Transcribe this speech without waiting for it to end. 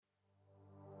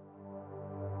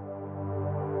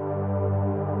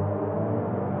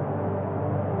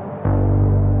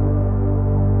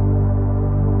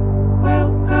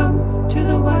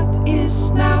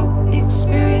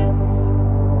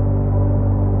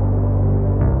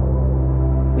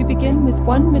begin with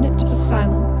 1 minute of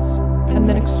silence and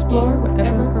then explore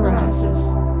whatever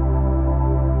arises.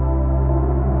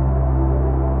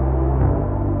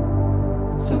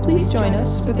 So please join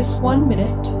us for this 1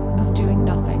 minute of doing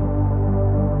nothing.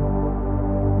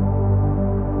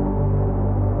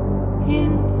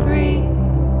 In 3,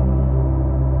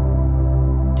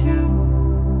 2,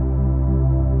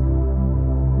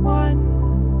 1.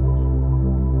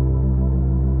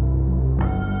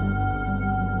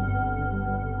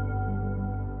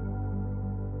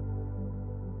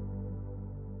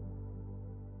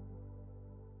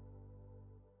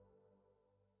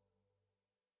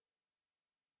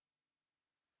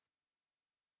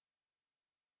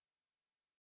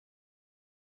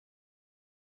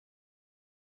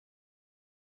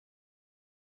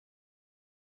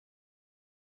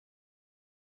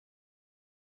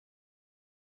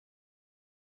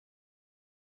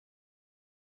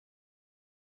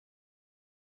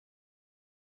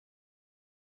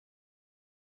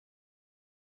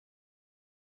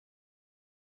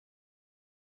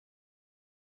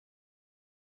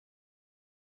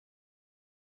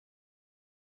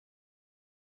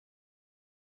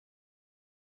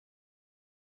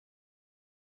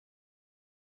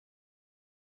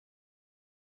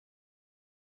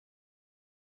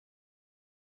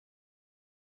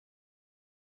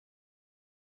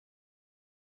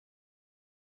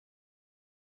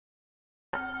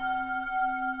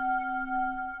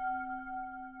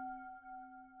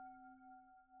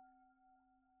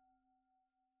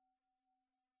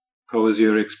 How was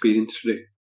your experience today?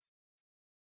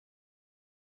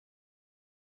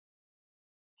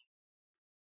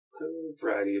 A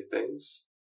variety of things.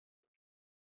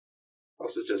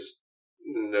 Also just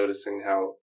noticing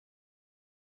how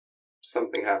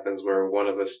something happens where one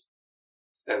of us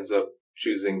ends up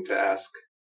choosing to ask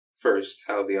first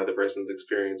how the other person's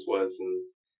experience was, and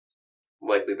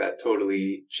likely that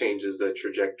totally changes the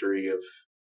trajectory of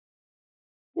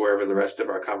wherever the rest of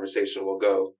our conversation will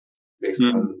go based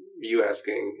on you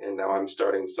asking, and now I'm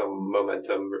starting some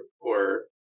momentum, or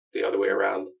the other way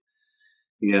around.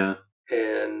 Yeah.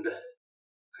 And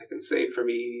I can say for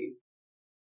me,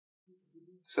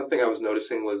 something I was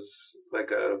noticing was like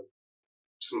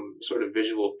some sort of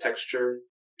visual texture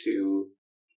to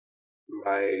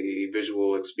my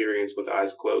visual experience with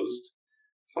eyes closed,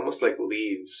 almost like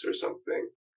leaves or something.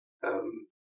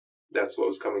 That's what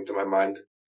was coming to my mind,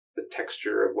 the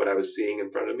texture of what I was seeing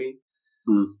in front of me.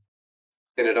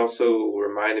 And it also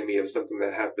reminded me of something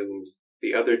that happened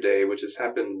the other day, which has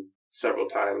happened several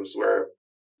times, where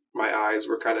my eyes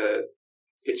were kind of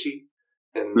itchy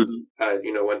and I,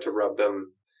 went to rub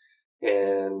them.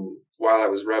 And while I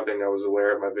was rubbing, I was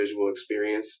aware of my visual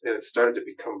experience, and it started to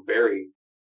become very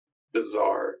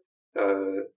bizarre.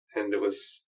 And it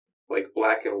was like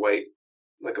black and white,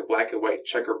 like a black and white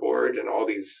checkerboard, and all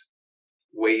these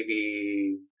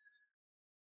wavy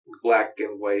black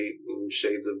and white and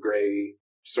shades of gray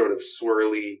sort of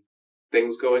swirly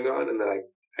things going on. And then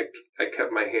I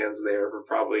kept my hands there for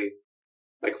probably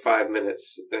like 5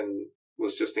 minutes and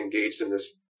was just engaged in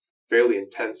this fairly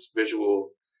intense visual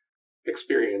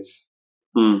experience.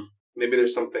 Maybe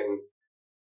there's something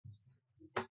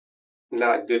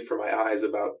not good for my eyes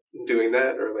about doing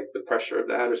that, or like the pressure of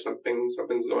that, or something's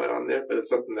going on there, but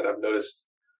it's something that I've noticed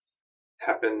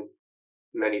happen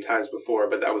many times before,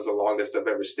 but that was the longest I've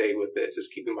ever stayed with it,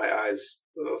 just keeping my eyes,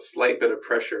 a slight bit of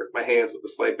pressure, my hands with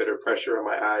a slight bit of pressure on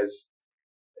my eyes,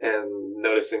 and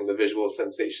noticing the visual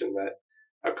sensation that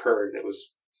occurred. It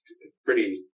was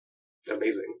pretty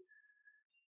amazing.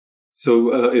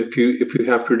 So if you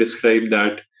have to describe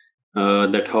that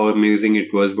how amazing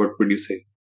it was, what would you say?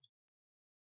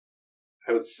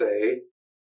 I would say,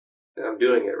 and I'm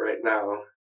doing it right now,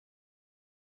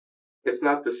 it's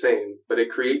not the same, but it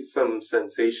creates some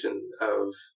sensation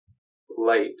of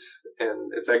light,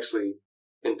 and it's actually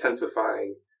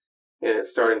intensifying, and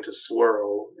it's starting to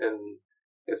swirl, and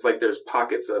it's like there's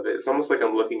pockets of it. It's almost like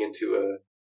I'm looking into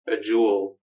a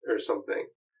jewel or something,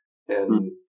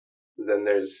 and then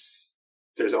there's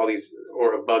all these,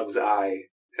 or a bug's eye,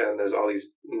 and there's all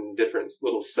these different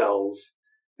little cells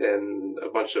and a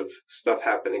bunch of stuff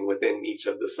happening within each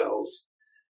of the cells.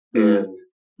 And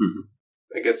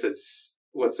I guess it's,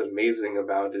 what's amazing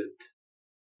about it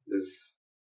is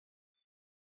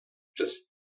just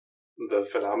the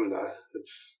phenomena.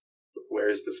 It's, where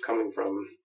is this coming from?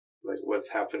 Like,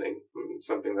 what's happening?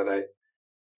 Something that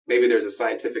maybe there's a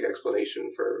scientific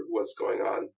explanation for what's going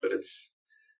on, but it's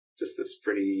just this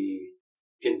pretty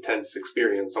intense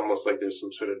experience, almost like there's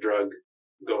some sort of drug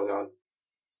going on.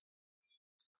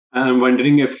 I'm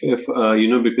wondering if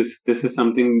because this is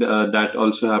something that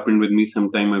also happened with me some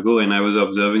time ago, and I was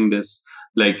observing this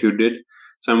like you did.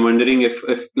 So I'm wondering if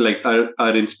like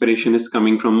our inspiration is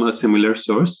coming from a similar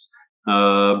source.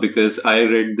 Because I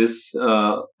read this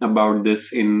about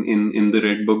this in the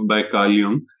Red Book by Carl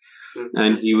Jung,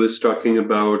 and he was talking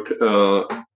about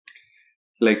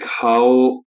like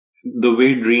how the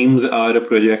way dreams are a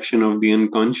projection of the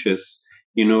unconscious.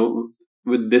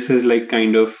 This is like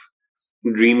kind of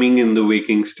dreaming in the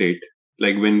waking state,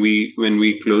 like when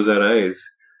we close our eyes.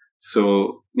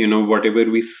 So whatever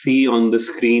we see on the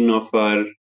screen of our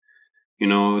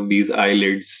these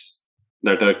eyelids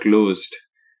that are closed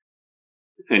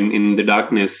and in the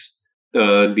darkness,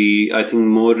 the I think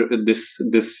more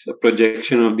this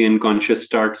projection of the unconscious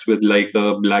starts with like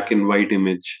a black and white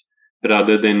image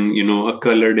rather than a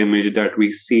colored image that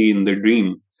we see in the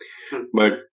dream.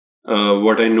 But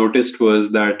what I noticed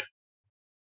was that,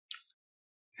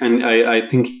 and I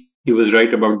think he was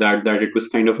right about that it was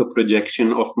kind of a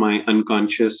projection of my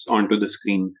unconscious onto the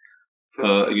screen.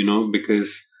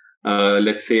 Because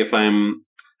let's say if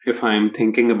I'm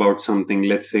thinking about something,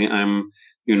 let's say I'm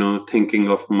thinking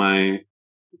of my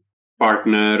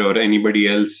partner or anybody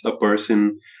else, a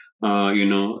person,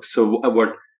 so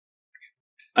what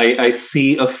I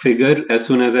see a figure as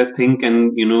soon as I think.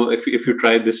 And if you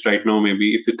try this right now,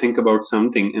 maybe if you think about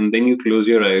something and then you close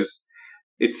your eyes,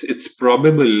 it's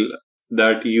probable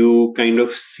that you kind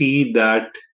of see that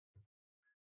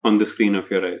on the screen of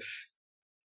your eyes.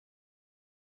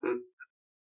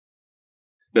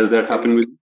 Does that happen with?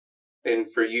 And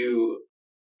for you,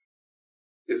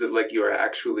 is it like you are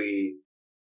actually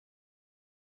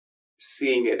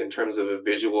seeing it in terms of a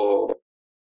visual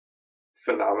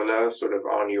phenomena sort of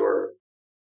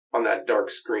on that dark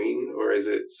screen, or is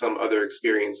it some other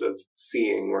experience of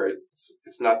seeing where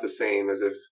it's not the same as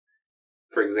if,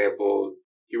 for example,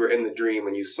 you were in the dream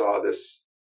and you saw this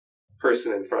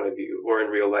person in front of you, or in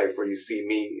real life where you see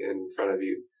me in front of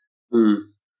you?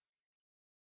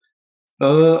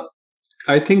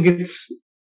 I think it's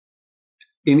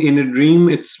in a dream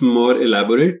it's more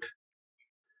elaborate,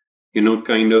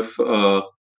 kind of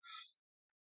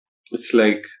it's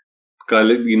like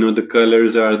color, the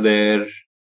colors are there,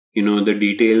 the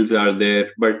details are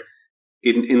there. But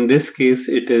in this case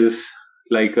it is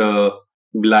like a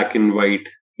black and white,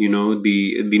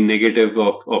 the negative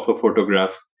of a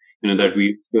photograph, that we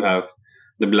used to have,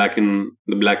 the black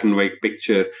and white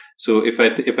picture. So if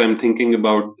I'm thinking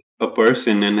about a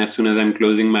person, and as soon as I'm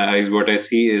closing my eyes, what I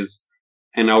see is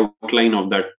an outline of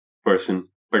that person,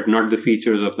 but not the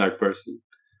features of that person.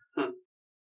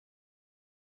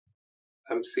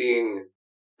 I'm seeing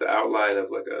the outline of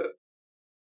what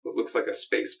looks like a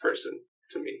space person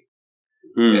to me.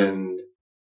 And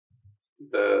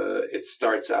it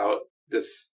starts out,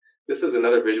 this is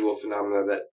another visual phenomena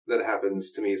that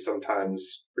happens to me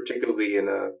sometimes, particularly in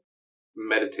a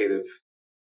meditative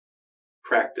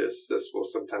practice. This will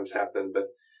sometimes happen, but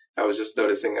I was just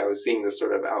noticing I was seeing this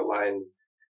sort of outline.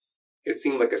 It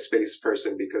seemed like a space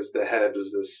person because the head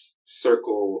was this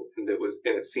circle, and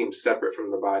it seemed separate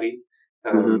from the body.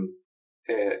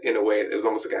 In a way, it was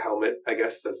almost like a helmet. I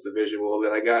guess that's the visual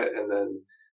that I got. And then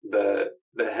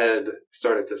the head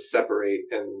started to separate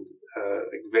and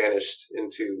vanished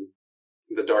into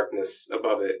the darkness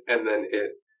above it, and then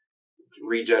it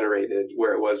regenerated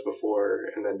where it was before,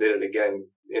 and then did it again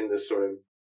in this sort of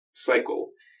cycle.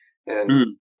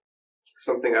 And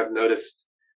something I've noticed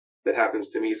that happens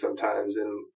to me sometimes,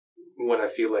 and when I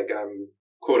feel like I'm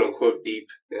quote unquote deep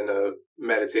in a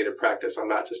meditative practice, I'm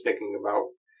not just thinking about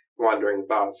wandering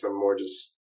thoughts, I'm more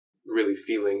just really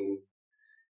feeling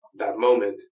that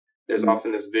moment. There's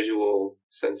often this visual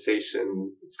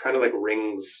sensation. It's kind of like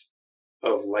rings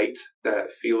of light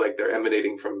that feel like they're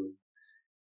emanating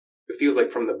it feels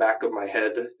like from the back of my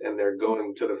head, and they're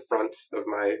going to the front of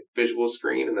my visual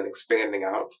screen and then expanding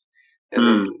out. And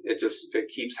then it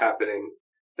keeps happening,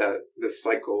 that this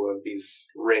cycle of these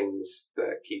rings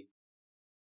that keep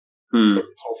sort of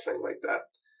pulsing like that.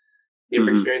 You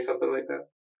ever experienced something like that?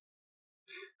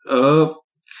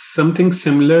 Something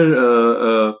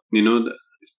similar.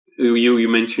 You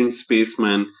mentioned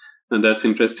Spaceman, and that's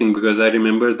interesting because I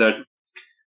remember that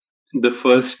the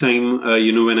first time,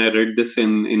 when I read this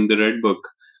in the Red Book,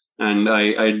 and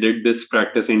I did this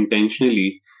practice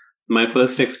intentionally, my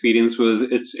first experience was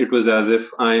it was as if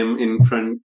I'm in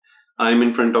front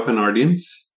of an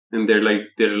audience, and they're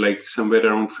like somewhere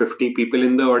around 50 people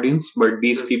in the audience, but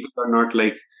these people are not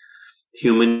like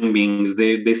human beings.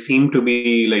 They seem to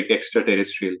be like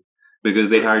extraterrestrial, because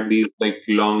they had these like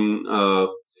long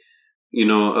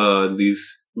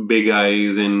these big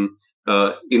eyes, and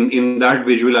in that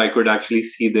visual I could actually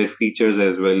see their features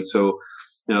as well. So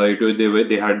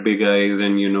they had big eyes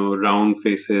and round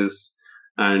faces,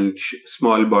 and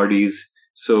small bodies.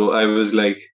 So I was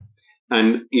like,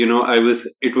 and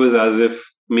it was as if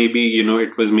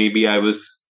maybe I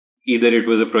was, either it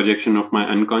was a projection of my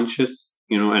unconscious,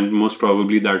 and most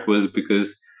probably that was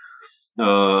because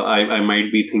I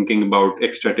might be thinking about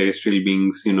extraterrestrial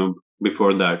beings,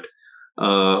 before that.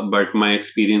 But my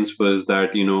experience was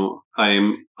that,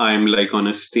 I'm like on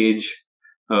a stage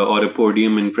or a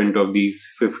podium in front of these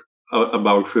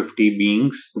about 50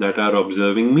 beings that are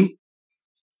observing me.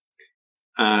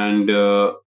 And,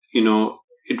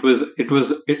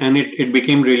 it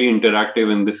became really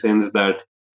interactive in the sense that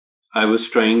I was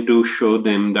trying to show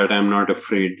them that I'm not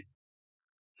afraid.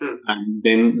 And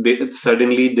then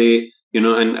they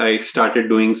and I started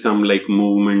doing some like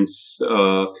movements,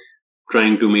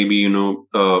 trying to maybe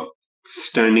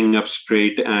standing up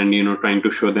straight and trying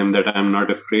to show them that I'm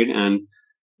not afraid. And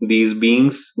these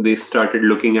beings, they started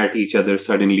looking at each other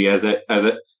suddenly.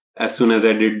 As soon as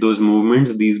I did those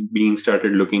movements, these beings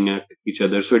started looking at each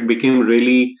other. So it became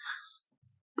really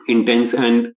intense,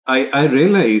 and I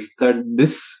realized that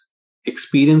this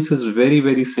experience is very,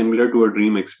 very similar to a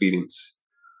dream experience.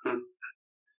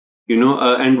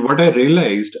 And what I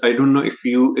realized, I don't know if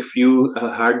you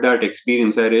had that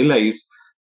experience. I realized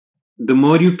the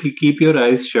more you keep your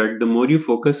eyes shut, the more you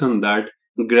focus on that,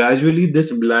 gradually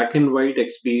this black and white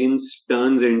experience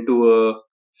turns into a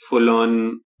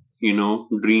full-on,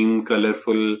 dream,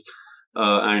 colorful,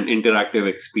 and interactive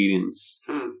experience.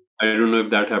 I don't know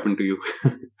if that happened to you.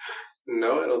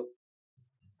 No,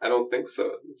 I don't think so.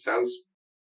 It sounds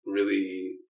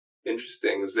really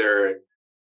interesting. Is there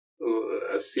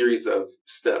a series of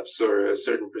steps or a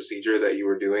certain procedure that you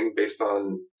were doing based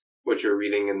on what you're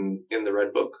reading in the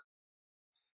Red Book?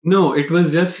 No, it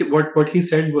was just what he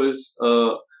said was,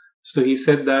 so he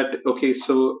said that, okay,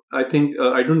 so I think,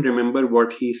 I don't remember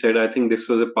what he said. I think this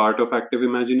was a part of active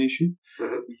imagination.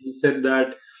 He said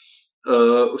that,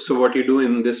 so what you do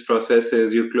in this process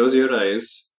is you close your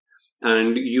eyes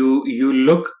and you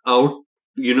look out,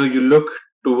 you look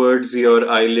towards your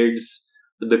eyelids,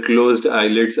 the closed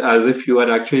eyelids, as if you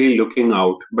are actually looking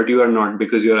out, but you are not,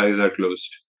 because your eyes are closed.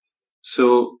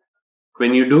 So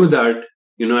when you do that,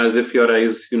 as if your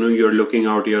eyes, you're looking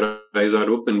out, your eyes are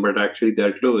open, but actually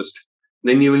they're closed,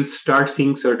 then you will start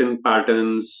seeing certain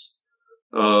patterns,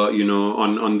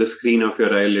 on the screen of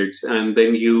your eyelids, and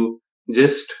then you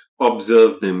just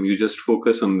observe them, you just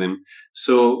focus on them.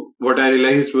 So what I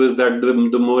realized was that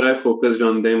the more I focused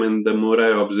on them and the more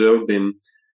I observed them,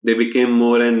 they became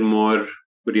more and more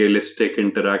realistic,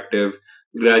 interactive.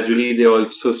 Gradually they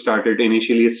also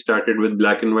initially it started with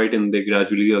black and white, and they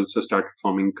gradually also started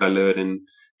forming color and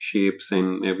shapes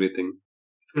and everything.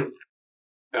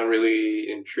 I'm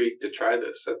really intrigued to try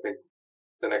this. I think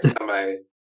the next time I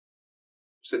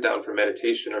sit down for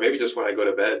meditation, or maybe just when I go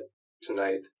to bed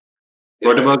tonight.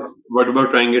 What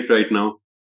about trying it right now?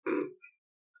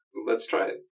 Let's try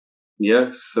it.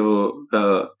 Yeah, so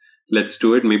let's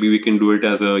do it. Maybe we can do it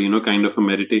as a kind of a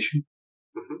meditation.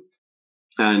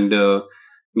 And to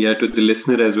the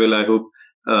listener as well, I hope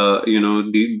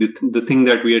the thing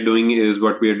that we are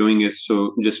doing is,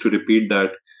 so just to repeat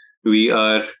that, we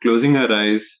are closing our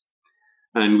eyes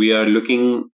and we are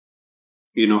looking,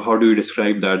 how do you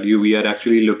describe that? We are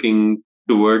actually looking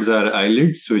towards our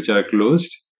eyelids, which are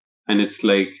closed, and it's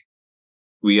like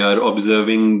we are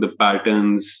observing the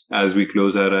patterns as we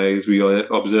close our eyes. We are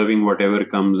observing whatever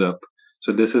comes up.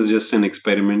 So this is just an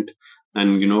experiment,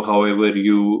 and however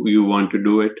you want to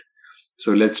do it.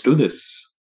 So let's do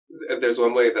this. There's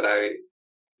one way that I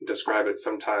describe it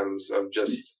sometimes, of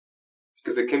just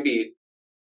because it can be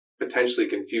potentially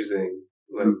confusing.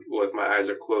 Like, well, if my eyes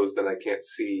are closed, then I can't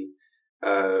see.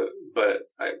 But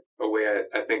a way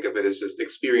I think of it is just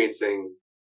experiencing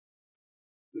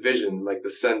vision, like the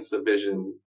sense of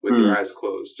vision with your eyes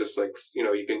closed. Just like,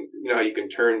 you can, how you can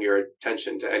turn your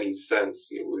attention to any sense.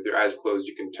 With your eyes closed,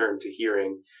 you can turn to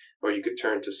hearing, or you could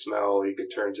turn to smell, or you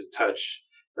could turn to touch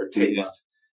or taste.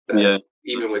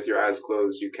 Even with your eyes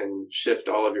closed, you can shift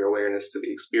all of your awareness to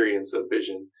the experience of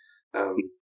vision.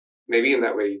 Maybe in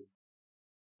that way,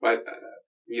 but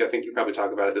I think you probably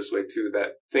talk about it this way too,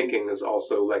 that thinking is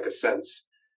also like a sense.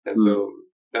 And so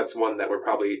that's one that we're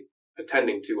probably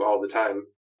attending to all the time.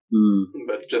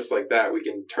 But just like that, we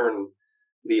can turn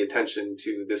the attention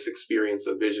to this experience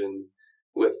of vision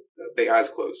with the eyes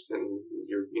closed, and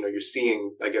you're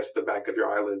seeing, I guess, the back of your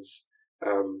eyelids.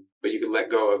 But you can let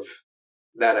go of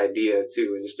that idea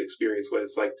too, and just experience what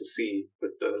it's like to see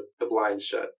with the blinds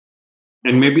shut.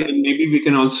 And maybe we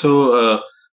can also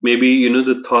maybe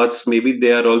the thoughts, maybe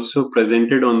they are also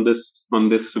presented on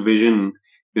this vision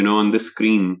on the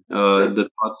screen, the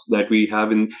thoughts that we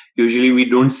have. And usually we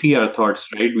don't see our thoughts,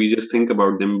 right? We just think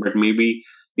about them, but maybe,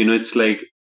 it's like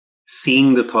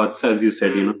seeing the thoughts, as you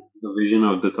said, the vision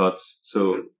of the thoughts.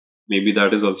 So maybe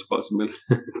that is also possible.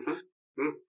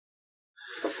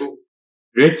 That's cool.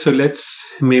 Great. So let's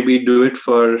maybe do it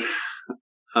for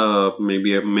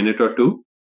maybe a minute or two.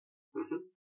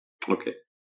 Okay.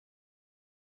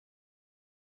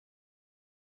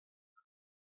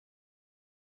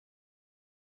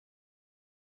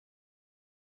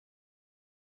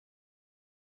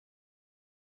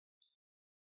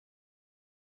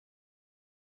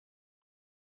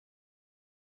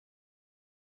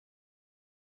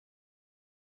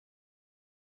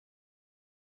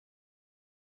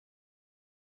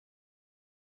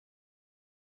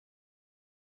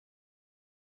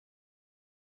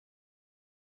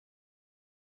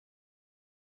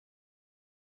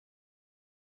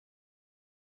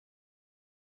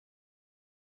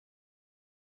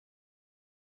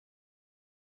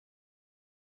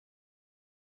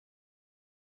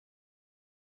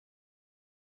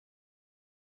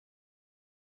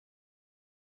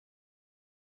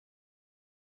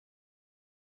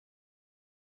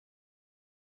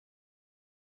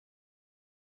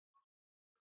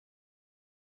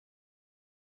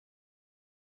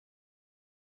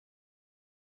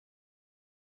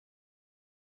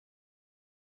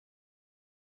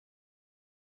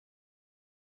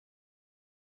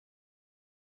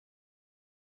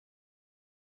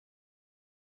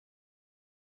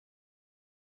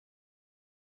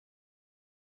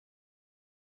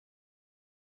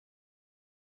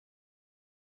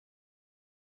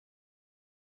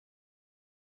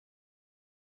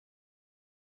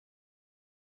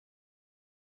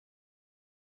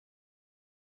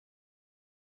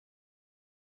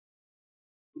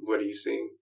 What are you seeing?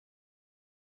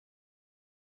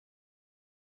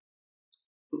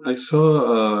 I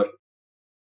saw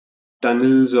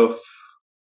tunnels of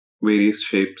various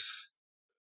shapes.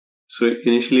 So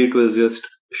initially it was just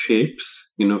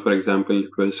shapes. For example,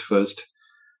 it was first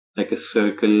like a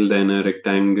circle, then a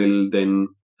rectangle, then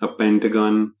a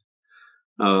pentagon,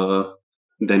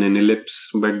 then an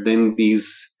ellipse. But then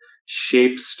these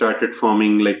shapes started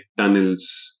forming like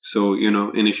tunnels. So,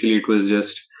 initially it was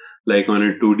just like on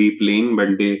a 2D plane, but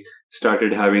they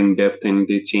started having depth and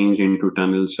they changed into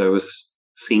tunnels. So I was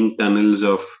seeing tunnels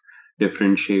of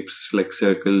different shapes like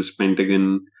circles,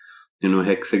 pentagon,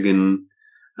 hexagon.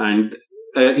 And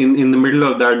in the middle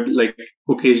of that, like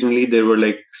occasionally there were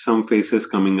like some faces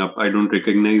coming up. I don't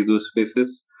recognize those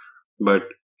faces, but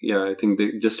yeah, I think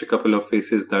just a couple of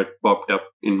faces that popped up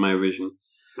in my vision.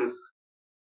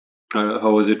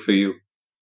 How was it for you?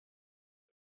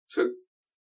 It's a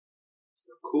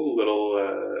cool little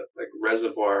like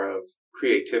reservoir of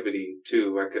creativity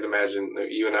too. I could imagine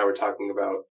you and I were talking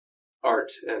about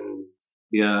art and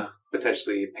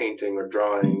potentially painting or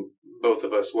drawing, both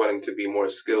of us wanting to be more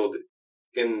skilled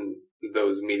in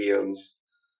those mediums.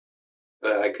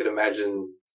 I could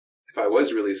imagine if I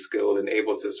was really skilled and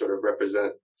able to sort of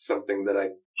represent something that I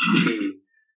see,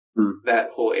 that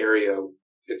whole area,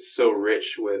 it's so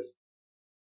rich with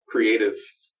creative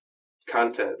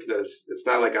content that it's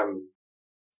not like I'm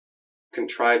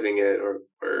contriving it or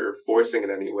forcing it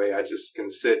in any way. I just can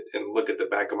sit and look at the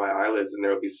back of my eyelids and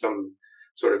there will be some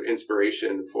sort of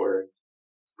inspiration for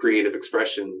creative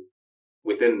expression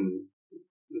within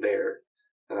there.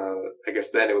 I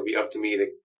guess then it would be up to me to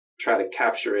try to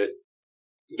capture it,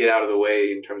 get out of the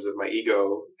way in terms of my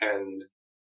ego, and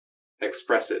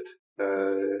express it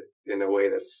in a way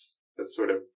that's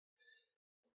sort of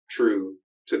true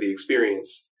to the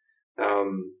experience.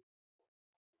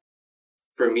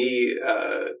 For me,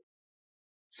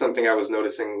 something I was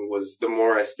noticing was the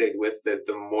more I stayed with it,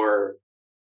 the more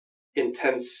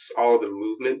intense all of the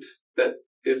movement that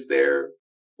is there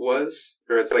was.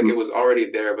 Or it's like it was already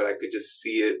there, but I could just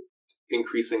see it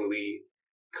increasingly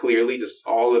clearly, just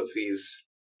all of these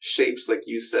shapes, like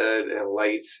you said, and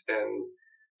light, and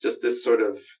just this sort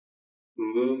of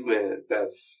movement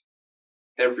that's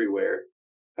everywhere.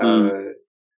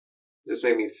 Just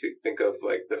made me think of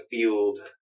like the field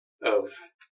of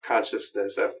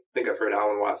consciousness. I think I've heard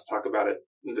Alan Watts talk about it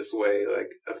this way, like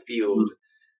a field,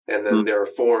 and then there are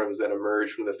forms that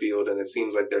emerge from the field, and it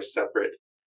seems like they're separate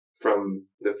from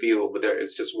the field, but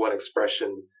it's just one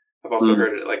expression. I've also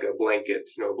heard it like a blanket,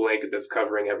 a blanket that's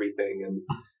covering everything.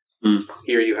 And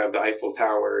here you have the Eiffel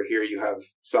Tower, here you have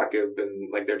Sakib,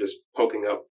 and like they're just poking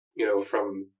up,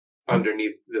 from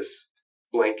underneath this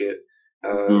blanket.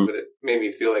 But it made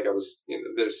me feel like I was,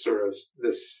 there's sort of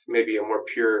this maybe a more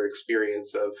pure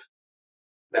experience of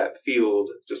that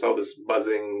field, just all this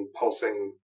buzzing,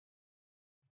 pulsing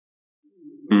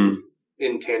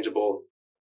intangible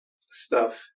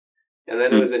stuff. And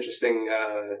then it was interesting,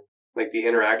 like the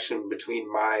interaction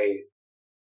between my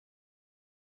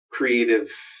creative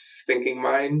thinking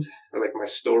mind, or like my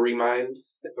story mind,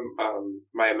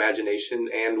 my imagination,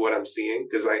 and what I'm seeing.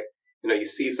 Because you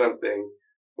see something,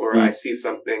 or I see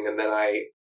something, and then I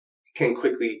can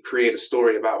quickly create a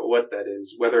story about what that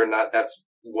is, whether or not that's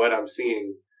what I'm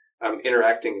seeing. I'm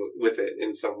interacting with it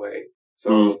in some way.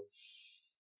 So,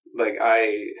 like,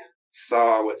 I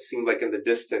saw what seemed like in the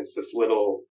distance this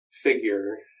little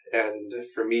figure, and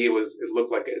for me, it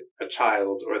looked like a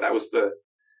child, or that was the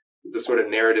sort of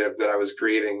narrative that I was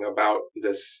creating about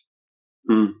this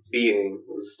being,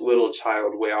 this little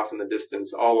child way off in the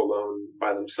distance, all alone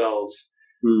by themselves.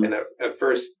 And at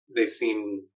first, they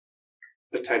seem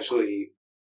potentially,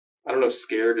 I don't know if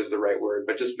scared is the right word,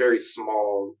 but just very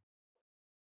small.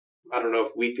 I don't know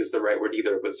if weak is the right word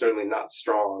either, but certainly not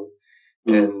strong.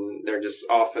 And they're just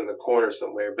off in the corner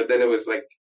somewhere. But then it was like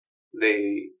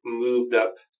they moved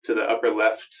up to the upper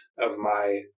left of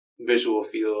my visual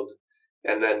field,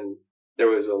 and then there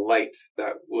was a light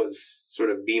that was sort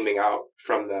of beaming out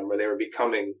from them, or they were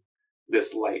becoming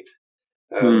this light.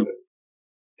 And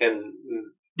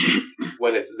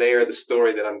when it's there, the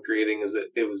story that I'm creating is that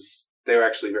they were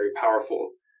actually very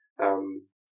powerful,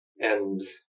 and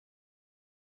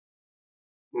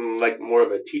like more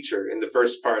of a teacher. In the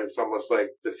first part, it's almost like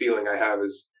the feeling I have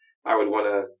is I would want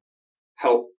to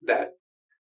help that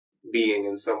being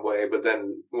in some way, but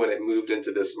then when it moved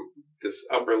into this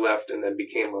upper left and then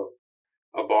became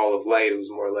a ball of light, it was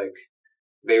more like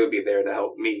they would be there to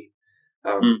help me,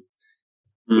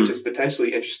 which is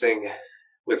potentially interesting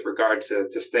with regard to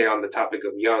stay on the topic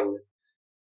of Jung.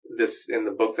 This, in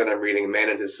the book that I'm reading, Man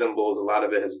and His Symbols, a lot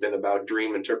of it has been about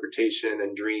dream interpretation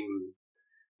and dream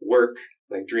work,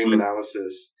 like dream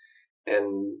analysis,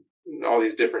 and all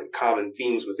these different common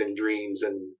themes within dreams.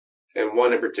 And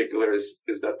one in particular is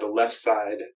that the left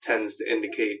side tends to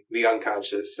indicate the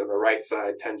unconscious and the right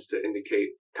side tends to indicate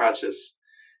conscious.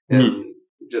 And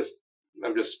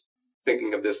I'm just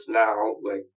thinking of this now,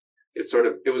 like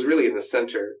it was really in the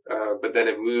center, but then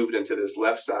it moved into this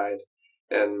left side,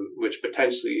 and which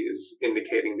potentially is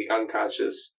indicating the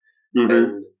unconscious.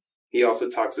 And he also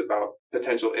talks about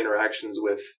potential interactions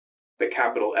with the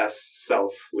capital S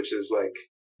self, which is like,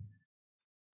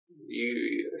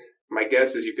 my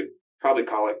guess is you could probably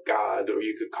call it God, or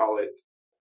you could call it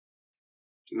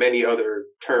many other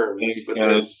terms, but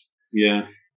there's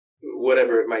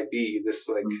whatever it might be, this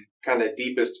like kind of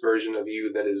deepest version of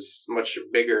you that is much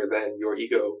bigger than your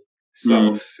ego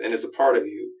self and is a part of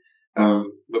you,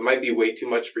 but might be way too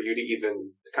much for you to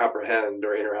even comprehend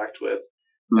or interact with.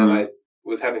 And I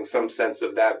was having some sense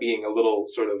of that being a little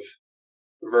sort of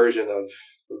version of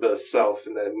the self,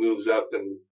 and then it moves up,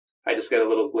 and I just get a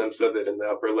little glimpse of it in the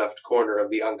upper left corner of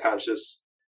the unconscious,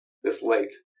 this light.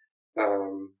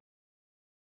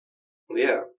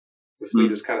 This me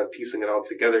just kind of piecing it all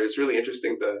together. It's really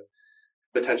interesting, the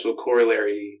potential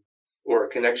corollary or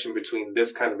connection between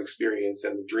this kind of experience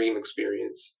and the dream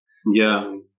experience.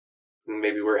 And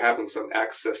maybe we're having some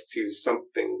access to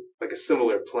something like a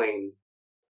similar plane.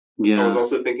 I was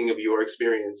also thinking of your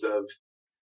experience of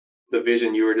the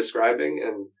vision you were describing,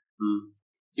 and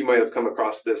you might have come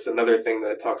across this. Another thing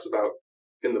that it talks about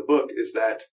in the book is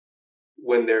that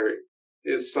when there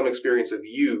is some experience of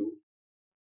you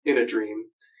in a dream,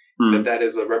 that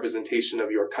is a representation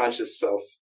of your conscious self.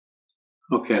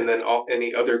 And then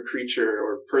any other creature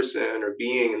or person or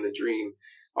being in the dream,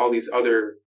 all these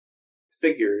other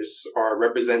figures are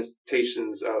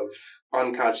representations of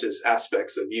unconscious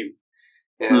aspects of you.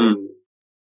 And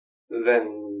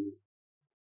then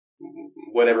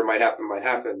whatever might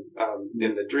happen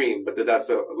in the dream, but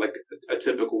that's a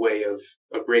typical way of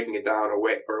breaking it down, or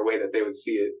a way that they would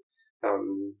see it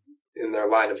in their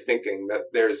line of thinking, that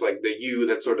there's like the you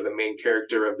that's sort of the main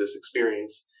character of this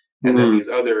experience, and then these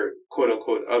other quote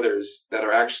unquote others that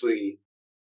are actually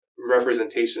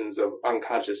representations of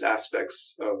unconscious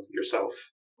aspects of yourself,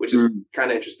 which is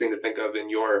kind of interesting to think of in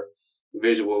your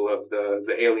visual of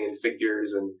the alien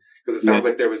figures. And because it sounds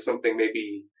like there was something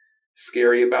maybe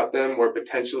scary about them, or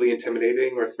potentially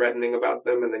intimidating or threatening about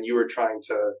them, and then you were trying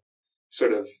to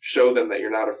sort of show them that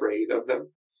you're not afraid of them.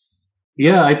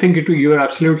 I think you are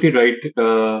absolutely right,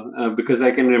 because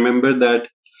I can remember that,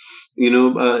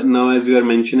 now as you are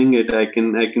mentioning it, I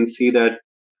can see that,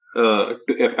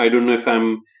 if I don't know if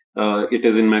it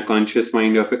is in my conscious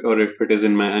mind or if it is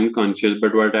in my unconscious,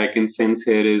 but what I can sense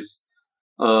here is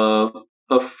a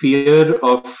fear,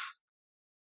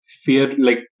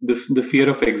 like the fear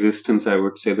of existence, I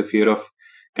would say, the fear of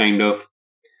kind of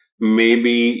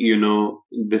maybe,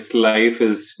 this life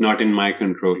is not in my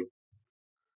control,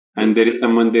 and there is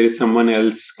someone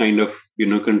else kind of,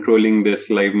 controlling this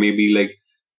life. Maybe like,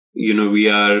 we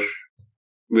are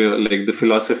like the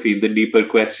philosophy, the deeper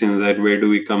questions, that where do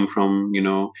we come from,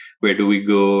 where do we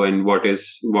go, and what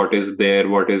is there,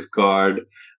 what is God,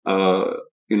 uh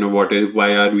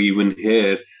why are we even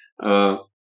here. uh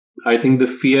I think the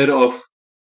fear of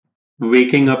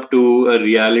waking up to a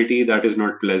reality that is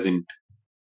not pleasant,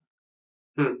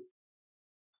 Hmm.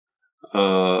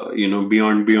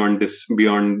 beyond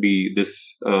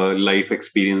this life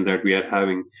experience that we are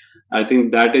having. I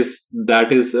think that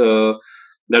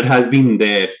has been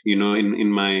there,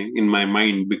 in my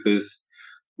mind, because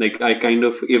like I kind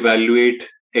of evaluate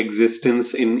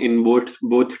existence in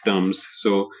both terms.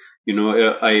 So,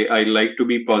 I like to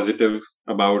be positive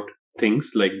about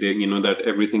things, like that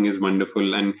everything is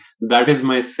wonderful, and that is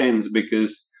my sense,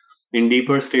 because in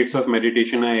deeper states of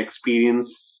meditation I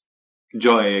experience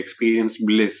joy, experience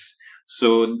bliss.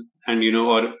 So, and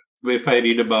or if I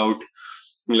read about,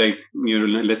 like,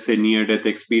 let's say, near death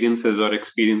experiences, or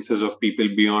experiences of people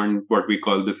beyond what we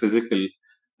call the physical,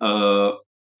 uh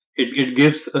it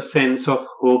gives a sense of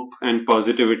hope and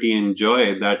positivity and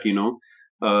joy, that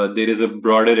there is a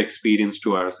broader experience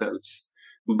to ourselves.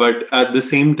 But at the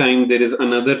same time, there is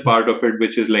another part of it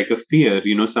which is like a fear,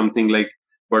 something like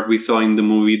what we saw in the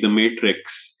movie The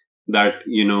Matrix, that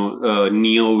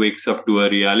Neo wakes up to a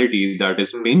reality that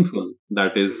is Hmm. painful,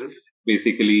 that is Hmm.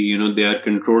 basically, they are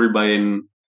controlled by an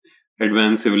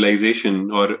advanced civilization,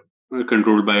 or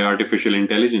controlled by artificial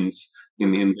intelligence.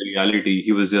 In the reality,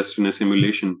 he was just in a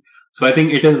simulation. So I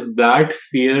think it is that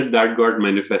fear that got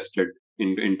manifested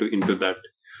into that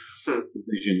Hmm.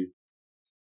 vision.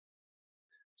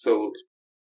 So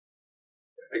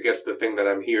I guess the thing that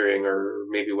I'm hearing, or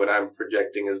maybe what I'm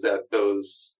projecting, is that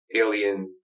those alien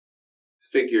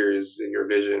figures in your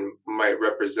vision might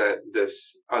represent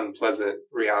this unpleasant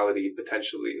reality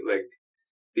potentially, like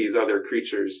these other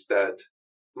creatures that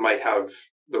might have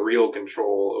the real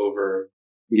control over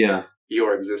Yeah,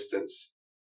 your existence.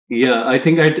 yeah. I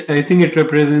think it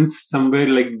represents somewhere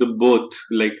like the both,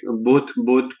 like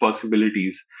both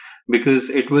possibilities, because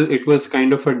it was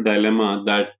kind of a dilemma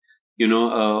that, you know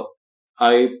uh,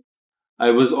 I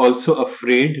I was also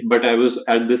afraid, but I was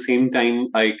at the same time,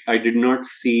 I did not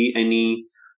see any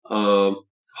uh,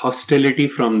 hostility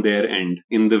from their end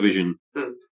in the vision.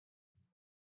 Hmm.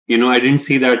 I didn't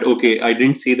see that. Okay, I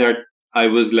didn't see that I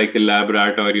was like a lab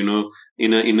rat, or in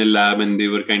a lab, and they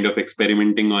were kind of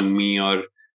experimenting on me, or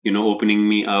opening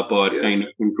me up, or Yeah. kind of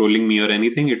controlling me or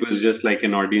anything. It was just like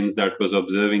an audience that was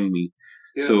observing me.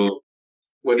 Yeah. So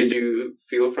What did it, you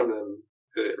feel from them?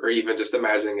 Or even just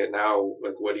imagining it now,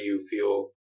 like what do you feel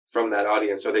from that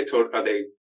audience? Are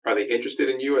they interested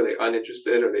in you? Are they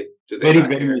uninterested? Or do they very not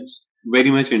very care? much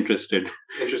very much interested.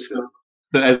 Interested.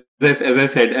 So as I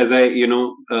said,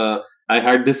 I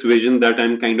had this vision that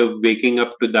I'm kind of waking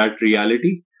up to that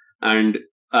reality, and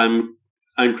I'm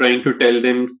I'm trying to tell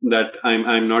them that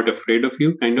I'm not afraid of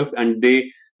you, kind of, and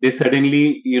they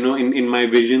suddenly, in my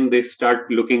vision, they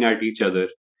start looking at each other,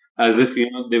 as Hmm. if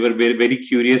they were very very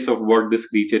curious of what this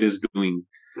creature is doing.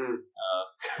 Hmm.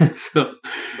 So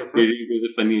Uh-huh. it was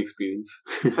a funny experience.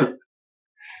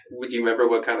 Would you remember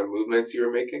what kind of movements you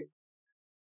were making?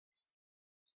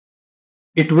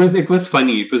 It was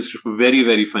funny. It was very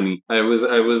very funny. I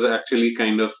was actually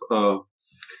kind of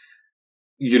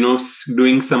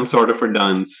doing some sort of a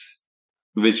dance,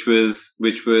 which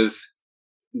was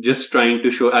just trying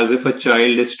to show, as if a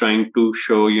child is trying to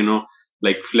show,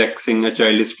 like flexing, a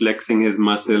child is flexing his Hmm.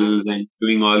 muscles and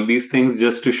doing all these things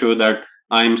just to show that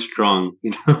I'm strong.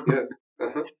 Yeah.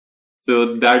 Uh-huh. So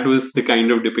that was the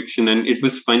kind of depiction, and it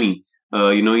was funny.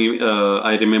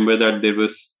 I remember that there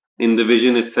was, in the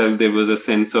vision itself, there was a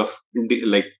sense of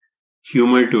like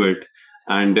humor to it,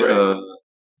 and Right.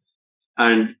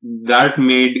 and that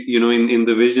made, in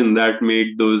the vision, that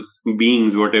made those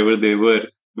beings, whatever they were,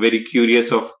 very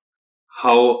curious of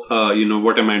how,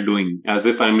 what am I doing, as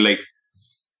if I'm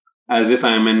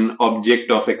an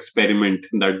object of experiment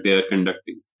that they are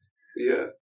conducting. Yeah.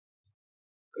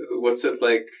 What's it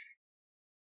like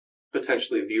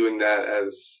potentially viewing that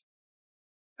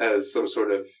as some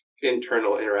sort of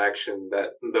internal interaction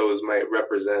that those might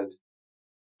represent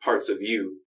parts of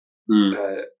you Hmm.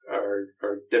 that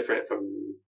are different from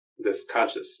this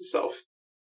conscious self?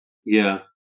 Yeah,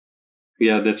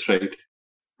 yeah, that's right.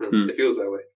 Hmm. It feels that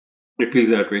way. It feels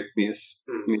that way, yes.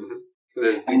 Mm-hmm.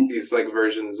 There's And these like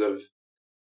versions of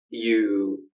you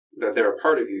that they're a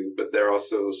part of you, but they're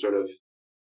also sort of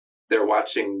they're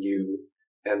watching you,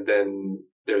 and then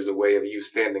there's a way of you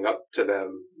standing up to them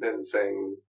and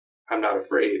saying, I'm not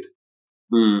afraid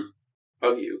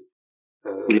of you.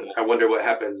 I wonder what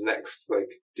happens next. Like,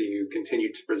 do you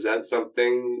continue to present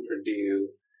something, or do you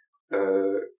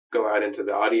go out into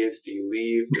the audience? Do you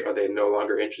leave? Are they no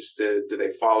longer interested? Do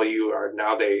they follow you? Or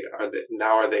are they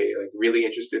like really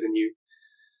interested in you?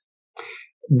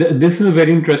 This is a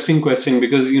very interesting question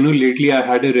because, lately I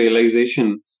had a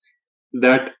realization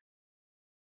that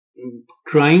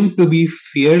trying to be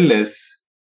fearless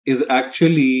is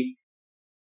actually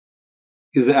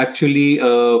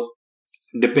a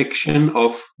depiction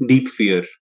of deep fear,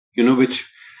 which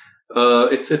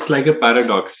it's like a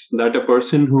paradox that a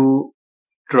person who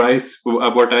tries,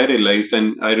 what I realized,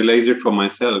 and I realized it for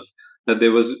myself, that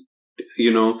there was,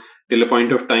 till a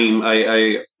point of time,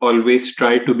 I always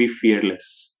try to be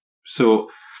fearless. So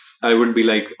I would be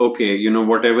like, okay,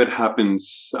 whatever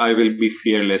happens, I will be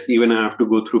fearless. Even I have to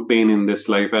go through pain in this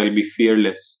life, I'll be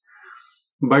fearless.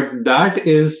 But that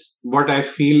is what I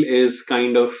feel is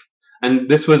kind of, and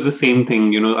this was the same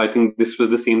thing, I think this was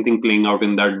the same thing playing out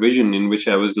in that vision, in which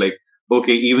I was like,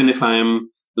 okay, even if I am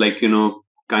like,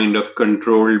 kind of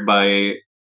controlled by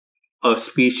a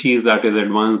species that is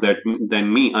advanced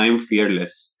than me, I am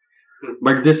fearless.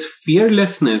 But this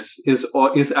fearlessness is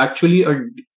actually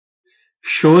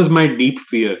shows my deep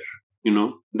fear,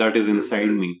 that is inside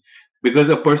me. Because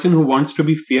a person who wants to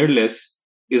be fearless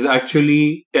is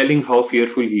actually telling how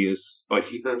fearful he is, or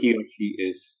he or she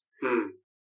is.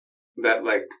 That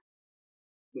like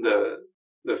the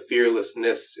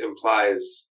fearlessness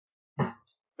implies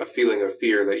a feeling of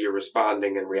fear that you're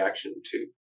responding in reaction to.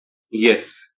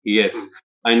 Yes.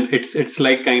 And it's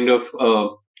like kind of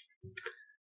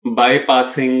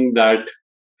bypassing that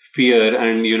fear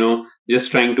and,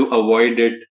 just trying to avoid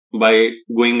it by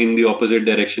going in the opposite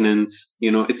direction. And,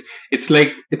 it's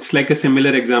like a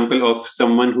similar example of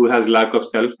someone who has lack of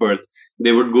self-worth.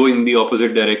 They would go in the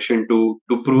opposite direction to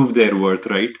prove their worth,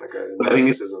 right? Like a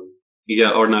narcissism.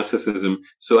 Or narcissism.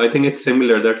 So I think it's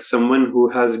similar, that someone who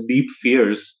has deep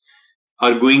fears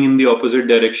are going in the opposite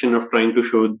direction of trying to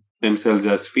show themselves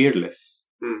as fearless.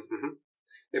 Mm-hmm.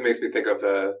 It makes me think of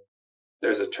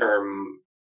there's a term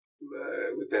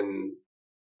within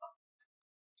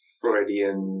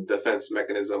Freudian defense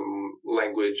mechanism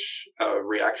language,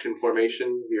 reaction formation.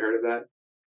 Have you heard of that?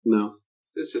 No.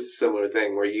 It's just a similar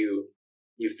thing where you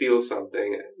feel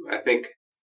something. I think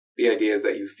the idea is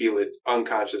that you feel it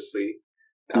unconsciously,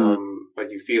 but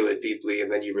you feel it deeply,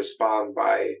 and then you respond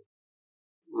by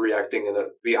reacting in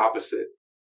the opposite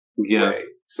way.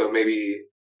 So maybe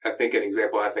I think an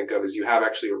example I think of is you have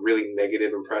actually a really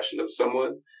negative impression of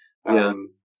someone,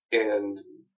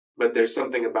 but there's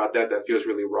something about that feels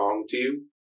really wrong to you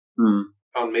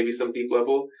on maybe some deep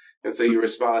level, and so you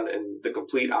respond in the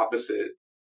complete opposite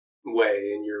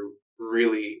way, and you're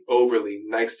really overly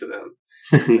nice to them.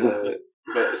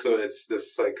 But so it's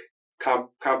this like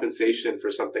compensation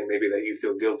for something maybe that you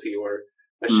feel guilty or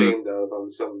ashamed of on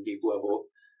some deep level.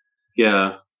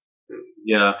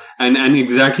 And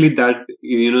exactly that,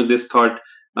 this thought,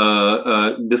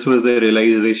 this was the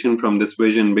realization from this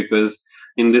vision, because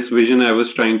in this vision I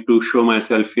was trying to show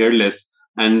myself fearless,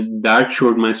 and that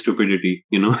showed my stupidity,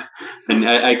 and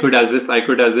I could as if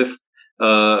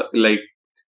like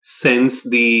sense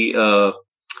the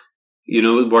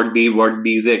what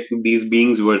these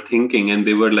beings were thinking, and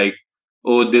they were like,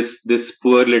 oh, this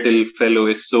poor little fellow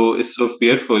is so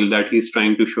fearful that he's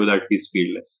trying to show that he's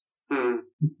fearless.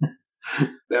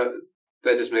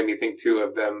 That just made me think too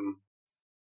of them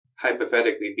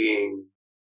hypothetically being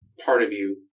part of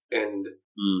you, and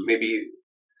maybe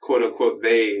quote unquote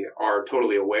they are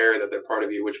totally aware that they're part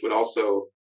of you, which would also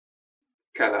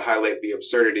kind of highlight the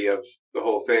absurdity of the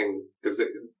whole thing, because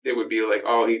it would be like,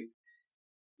 oh,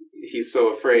 he's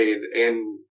so afraid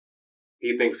and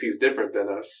he thinks he's different than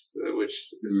us,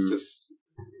 which is just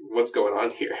what's going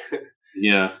on here.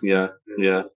 Yeah.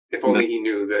 If only he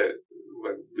knew that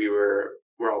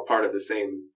we're all part of the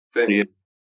same thing.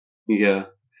 Yeah.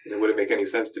 It wouldn't make any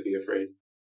sense to be afraid.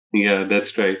 Yeah,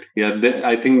 that's right. Yeah,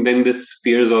 I think then this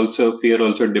fear also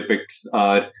depicts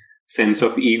our sense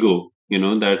of ego,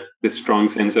 that this strong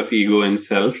sense of ego and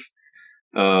self,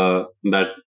 that,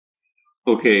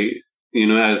 okay,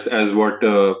 as what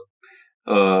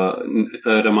Ramana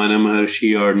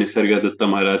Maharshi or Nisargadatta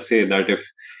Maharaj say, that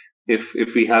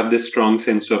if we have this strong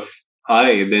sense of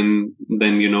I, then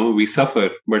we suffer.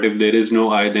 But if there is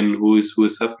no I, then who is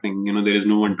suffering? There is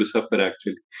no one to suffer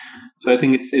actually. So I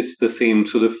think it's the same.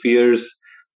 So the fears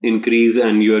increase,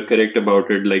 and you are correct about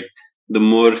it. Like the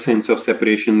more sense of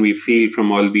separation we feel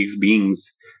from all these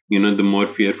beings, the more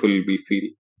fearful we feel.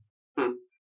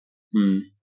 Did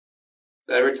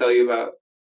I ever tell you about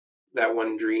that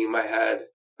one dream I had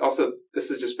also, this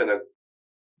has just been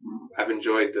I've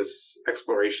enjoyed this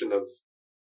exploration of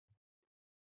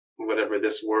whatever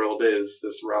this world is,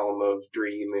 this realm of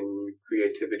dream and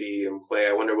creativity and play.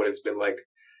 I wonder what it's been like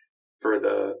for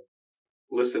the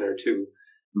listener too,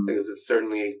 because it's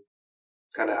certainly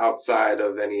kind of outside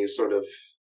of any sort of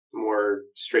more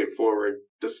straightforward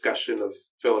discussion of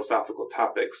philosophical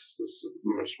topics. It's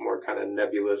much more kind of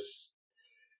nebulous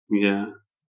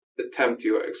attempt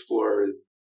to explore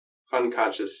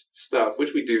unconscious stuff,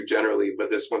 which we do generally, but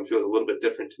this one feels a little bit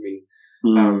different to me.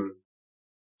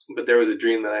 But there was a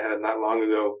dream that I had not long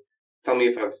ago. Tell me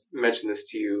if I've mentioned this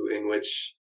to you, in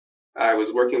which I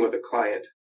was working with a client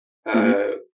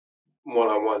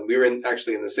one-on-one. We were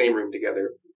actually in the same room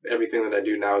together. Everything that I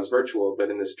do now is virtual, but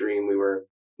in this dream we were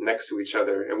next to each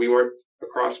other, and we weren't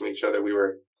across from each other. We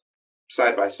were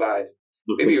side by side.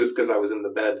 Maybe it was because I was in the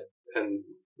bed and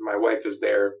my wife is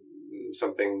there,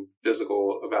 something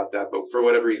physical about that. But for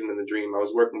whatever reason in the dream, I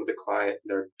was working with a client.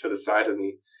 They're to the side of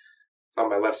me on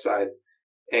my left side.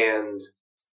 And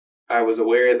I was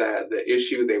aware that the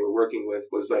issue they were working with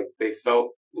was like, they felt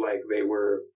like they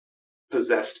were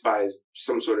possessed by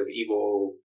some sort of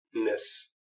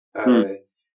evilness.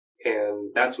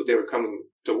 And that's what they were coming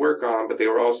to work on, but they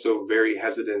were also very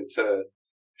hesitant to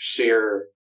share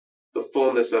the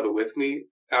fullness of it with me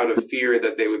out of fear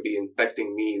that they would be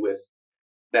infecting me with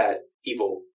that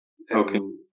evil.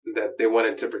 And that they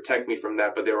wanted to protect me from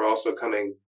that, but they were also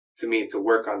coming to me to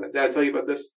work on it. Did I tell you about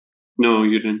this? No,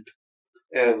 you didn't.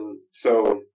 And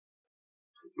so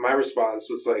my response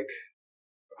was like,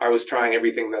 I was trying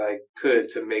everything that I could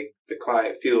to make the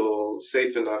client feel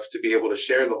safe enough to be able to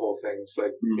share the whole thing. It's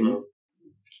like,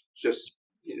 just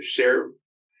share.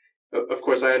 Of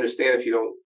course, I understand if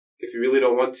you really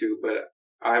don't want to, but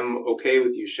I'm okay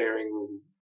with you sharing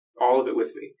all of it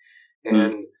with me.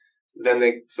 And then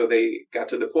they got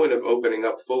to the point of opening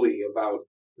up fully about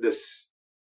this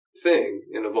thing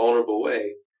in a vulnerable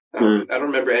way. I don't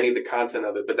remember any of the content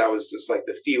of it, but that was just like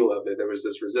the feel of it. There was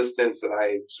this resistance, and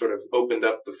I sort of opened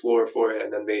up the floor for it,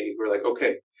 and then they were like,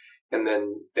 okay. And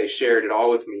then they shared it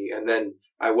all with me. And then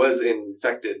I was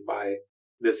infected by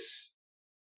this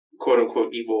quote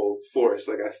unquote evil force.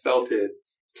 Like I felt it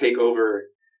take over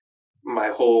my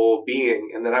whole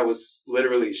being. And then I was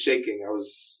literally shaking. I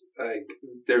was like,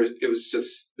 it was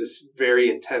just this very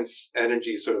intense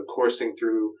energy sort of coursing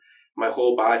through my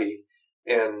whole body.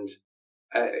 And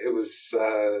it was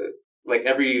like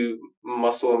every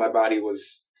muscle in my body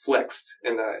was flexed,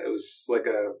 and it was like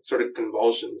a sort of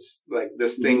convulsions. Like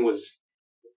this thing was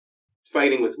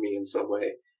fighting with me in some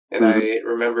way. And I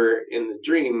remember in the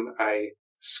dream, I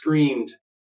screamed,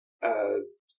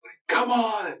 come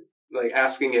on, like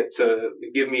asking it to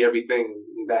give me everything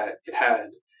that it had.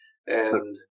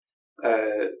 And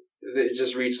it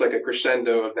just reached like a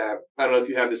crescendo of that. I don't know if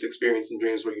you have this experience in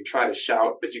dreams where you try to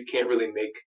shout, but you can't really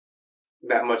make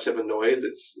that much of a noise.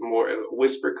 It's more a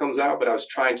whisper comes out, but I was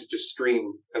trying to just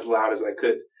scream as loud as I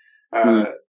could.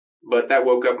 But that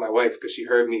woke up my wife because she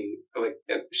heard me, like,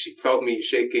 and she felt me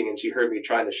shaking, and she heard me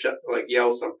trying to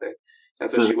yell something.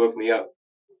 And so she woke me up.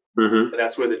 And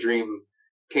that's where the dream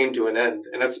came to an end.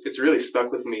 And it's really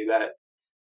stuck with me, that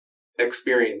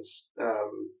experience.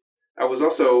 I was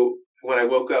also, when I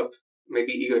woke up,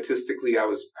 maybe egotistically, I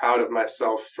was proud of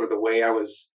myself for the way I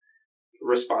was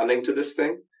responding to this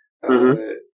thing.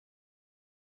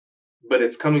 But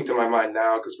it's coming to my mind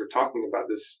now because we're talking about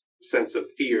this sense of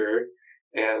fear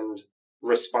and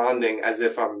responding as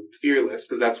if I'm fearless,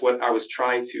 because that's what I was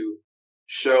trying to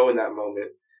show in that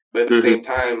moment. But at the same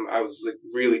time, I was like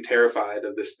really terrified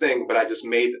of this thing, but I just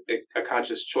made a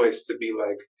conscious choice to be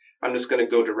like, I'm just going to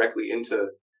go directly into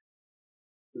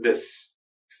this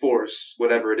force,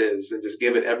 whatever it is, and just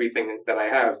give it everything that I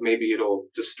have. Maybe it'll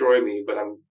destroy me, but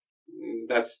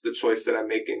that's the choice that I'm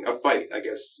making. A fight, I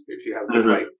guess, if you have to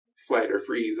fight, flight or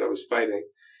freeze, I was fighting.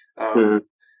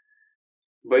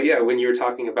 But yeah, when you were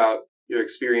talking about your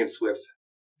experience with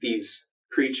these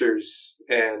creatures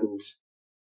and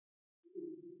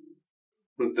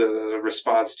the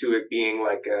response to it being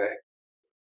like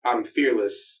I'm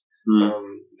fearless,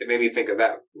 it made me think of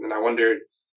that. And I wondered,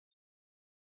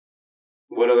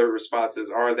 what other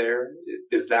responses are there?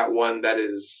 Is that one that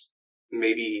is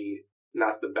maybe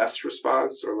not the best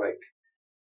response, or like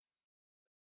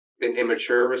an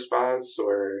immature response,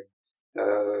 or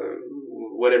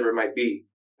whatever it might be?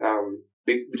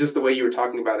 Just the way you were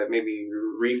talking about it made me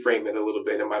reframe it a little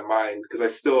bit in my mind, because I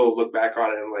still look back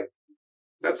on it and I'm like,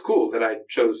 that's cool that I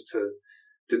chose to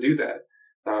do that.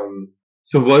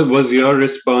 So what was your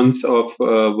response of,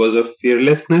 was of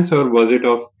fearlessness, or was it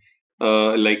of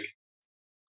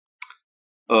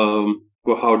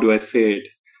how do I say it?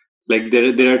 Like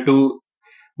there are two.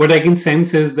 What I can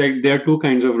sense is that there are two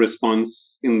kinds of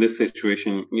response in this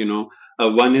situation.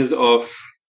 One is of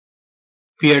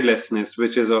fearlessness,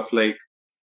 which is of like,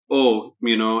 oh,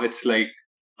 it's like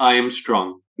I am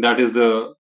strong. That is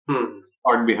the Hmm.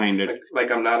 thought behind it.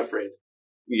 Like I'm not afraid.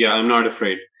 Yeah, I'm not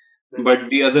afraid. Hmm. But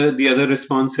the other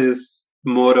response is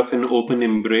more of an open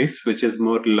embrace, which is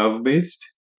more love based,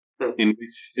 Hmm. in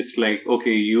which it's like,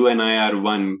 okay, you and I are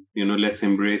one. Let's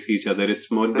embrace each other. It's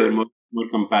more there more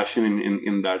compassion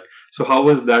in that. So how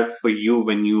was that for you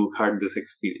when you had this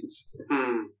experience?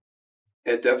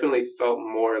 It definitely felt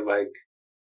more like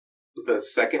the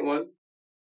second one.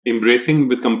 Embracing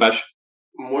with compassion.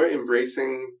 More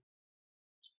embracing.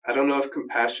 I don't know if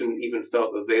compassion even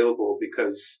felt available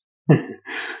because,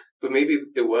 but maybe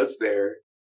it was there.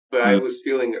 But I was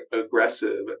feeling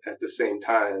aggressive at the same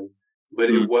time. But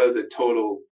it was a total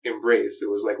embrace. It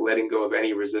was like letting go of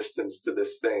any resistance to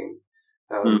this thing.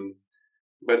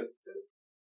 But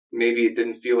maybe it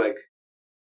didn't feel like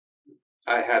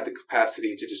I had the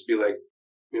capacity to just be like,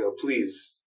 please,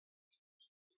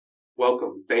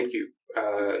 welcome, thank you.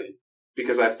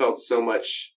 Because I felt so much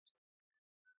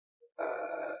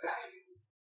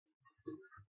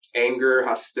anger,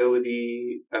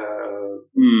 hostility,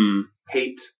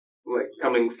 hate, like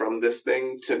coming from this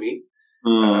thing to me,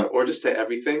 or just to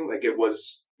everything. Like it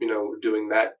was, doing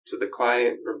that to the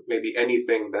client, or maybe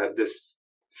anything that this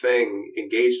thing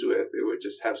engaged with. It would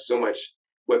just have so much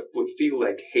what would feel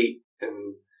like hate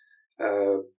and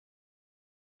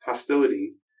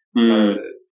hostility.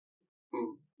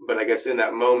 But I guess in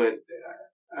that moment,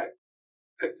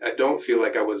 I don't feel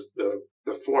like I was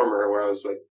the former, where I was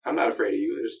like, I'm not afraid of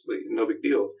you. There's like no big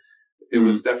deal. It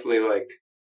was definitely like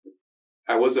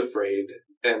I was afraid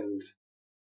and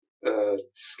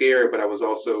scared, but I was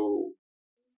also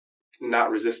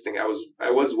not resisting. I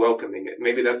was welcoming it.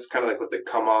 Maybe that's kind of like what the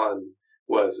come on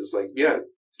was. It's like, yeah,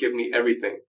 give me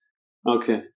everything.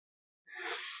 Okay.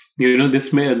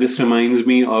 This reminds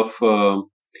me of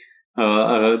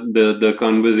the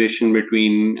conversation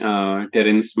between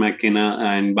Terence McKenna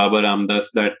and Baba Ramdas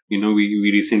that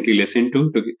we recently listened to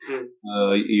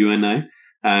you and I.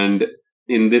 And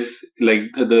in this,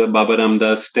 like the Baba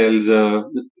Ramdas tells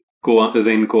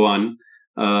Zen koan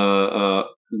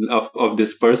of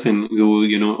this person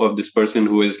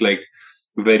who is like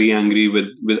very angry with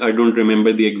I don't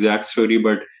remember the exact story,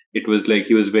 but it was like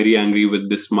he was very angry with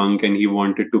this monk and he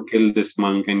wanted to kill this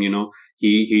monk, and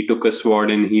he took a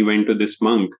sword and he went to this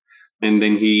monk, and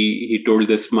then he told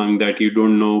this monk that you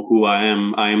don't know who I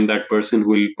am that person who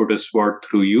will put a sword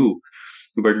through you.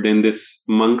 But then this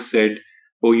monk said,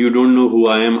 oh, you don't know who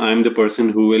I'm the person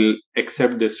who will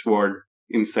accept this sword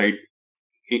inside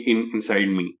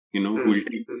me, who will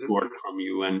take the sword from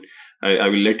you, and I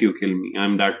will let you kill me.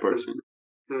 I'm that person.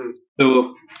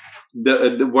 So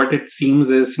the what it seems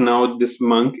is now this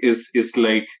monk is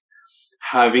like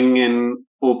having an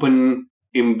open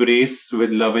embrace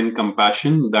with love and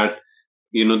compassion, that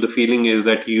the feeling is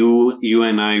that you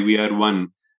and I, we are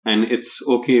one, and it's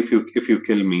okay if you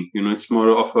kill me. It's more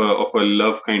of a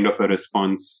love kind of a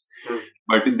response.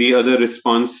 But the other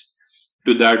response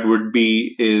to that would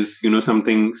be is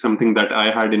something that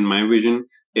I had in my vision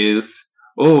is,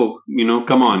 oh,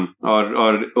 come on,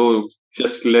 or oh,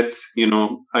 just let's,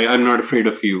 I'm not afraid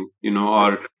of you,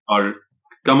 or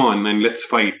come on and let's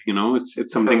fight.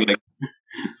 It's something like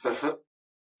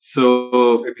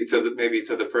so maybe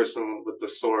to the person with the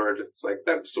sword, it's like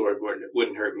that sword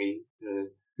wouldn't hurt me.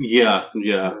 Yeah,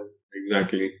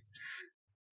 exactly.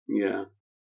 Yeah.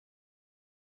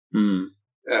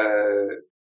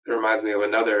 It reminds me of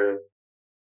another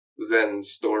Zen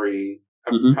story.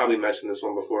 I've probably mentioned this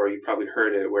one before. You probably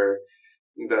heard it, where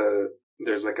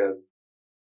there's like a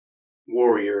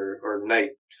warrior or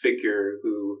knight figure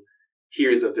who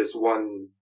hears of this one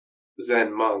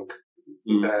Zen monk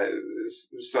that is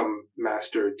some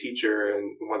master teacher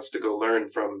and wants to go learn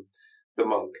from the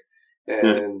monk.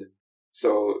 And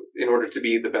so in order to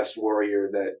be the best warrior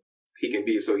that he can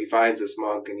be, so he finds this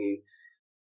monk and he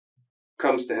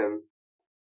comes to him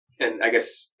and I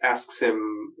guess asks him,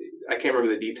 I can't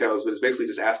remember the details, but it's basically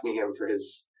just asking him for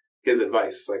his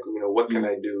advice. Like, what can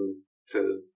I do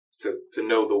to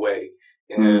know the way?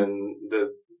 And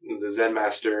the Zen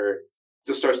master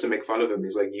just starts to make fun of him.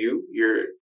 He's like, you're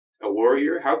a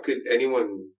warrior? How could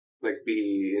anyone like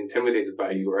be intimidated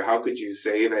by you? Or how could you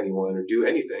save anyone or do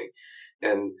anything?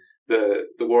 And the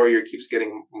warrior keeps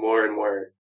getting more and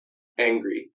more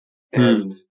angry.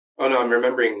 And oh no, I'm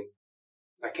remembering,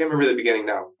 I can't remember the beginning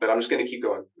now, but I'm just going to keep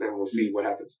going and we'll see what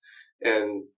happens.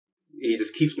 And he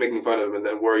just keeps making fun of him, and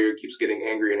the warrior keeps getting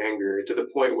angrier and angrier to the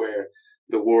point where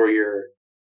the warrior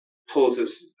pulls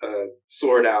his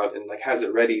sword out and like has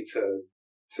it ready to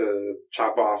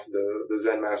chop off the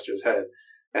Zen master's head,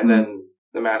 and then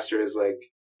the master is like,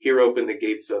 "Here open the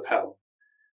gates of hell,"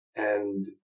 and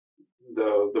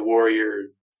the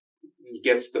warrior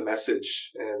gets the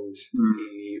message, and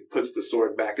he puts the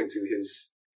sword back into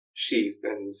his sheath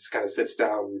and kind of sits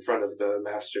down in front of the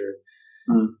master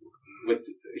with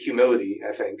humility,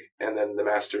 I think. And then the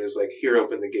master is like, "Here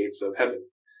open the gates of heaven."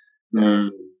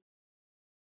 And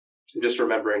I'm just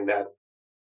remembering that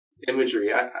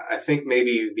imagery. I think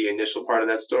maybe the initial part of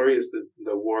that story is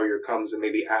the warrior comes and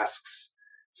maybe asks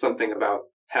something about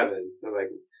heaven, like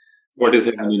what is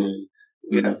heaven?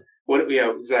 Yeah.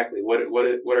 Yeah, exactly. What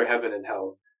are heaven and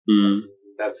hell?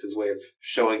 That's his way of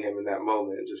showing him in that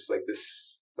moment. Just like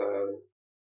this, don't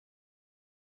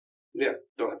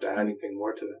have to add anything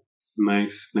more to that.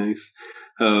 Nice.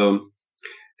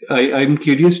 I'm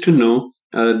curious to know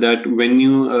that when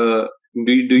you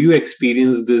do you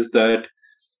experience this, that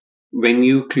when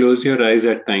you close your eyes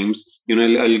at times,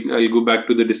 I'll go back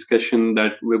to the discussion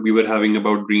that we were having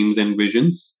about dreams and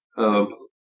visions.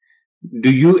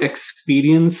 Do you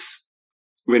experience,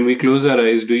 when we close our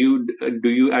eyes, do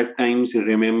you at times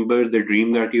remember the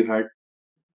dream that you had?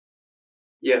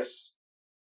 Yes.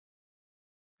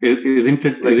 Isn't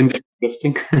it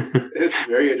interesting? It's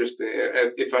very interesting.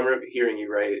 If I'm hearing you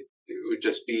right, it would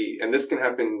just be, and this can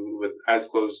happen with eyes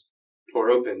closed or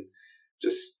open,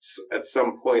 just at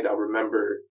some point I'll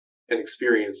remember an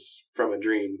experience from a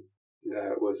dream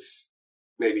that was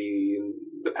maybe in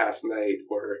the past night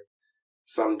or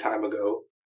some time ago.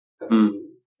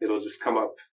 It'll just come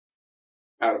up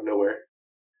out of nowhere.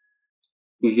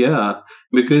 Yeah,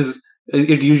 because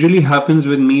it usually happens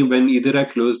with me when either I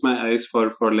close my eyes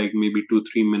for like maybe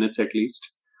 2-3 minutes at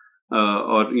least,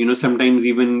 or sometimes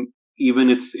even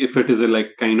if it is a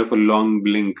like kind of a long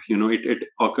blink, it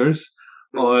occurs,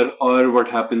 or what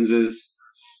happens is,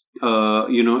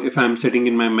 if I'm sitting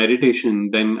in my meditation,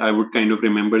 then I would kind of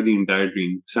remember the entire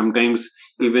dream. Sometimes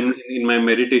even in my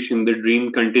meditation, the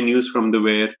dream continues from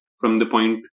the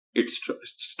point it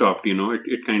stopped.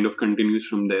 It kind of continues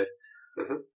from there.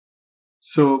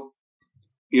 So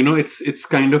it's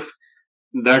kind of,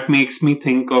 that makes me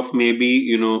think of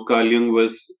maybe Carl Jung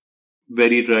was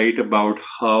very right about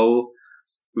how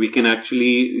we can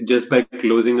actually, just by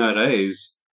closing our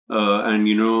eyes and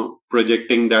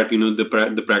projecting that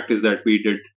the practice that we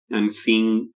did, and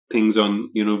seeing things on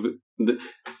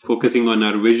focusing on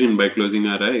our vision by closing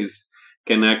our eyes,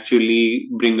 can actually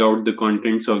bring out the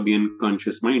contents of the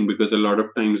unconscious mind. Because a lot of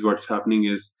times what's happening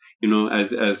is,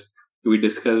 as we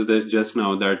discussed this just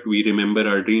now, that we remember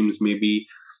our dreams, maybe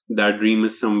that dream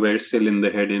is somewhere still in the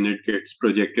head and it gets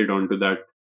projected onto that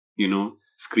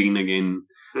screen again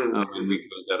when we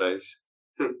close our eyes.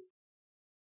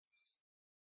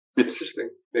 It's interesting.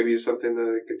 Maybe it's something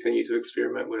to continue to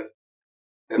experiment with,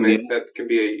 and that can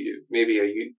be maybe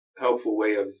a helpful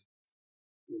way of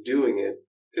doing it,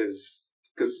 is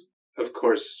because, of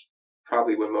course,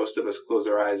 probably when most of us close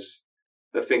our eyes,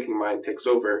 the thinking mind takes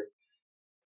over.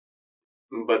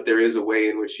 But there is a way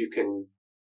in which you can,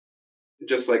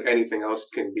 just like anything else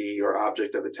can be your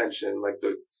object of attention, like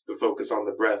the focus on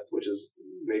the breath, which is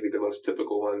maybe the most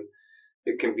typical one.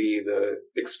 It can be the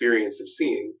experience of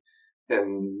seeing,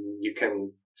 and you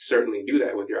can certainly do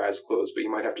that with your eyes closed, but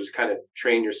you might have to kind of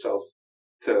train yourself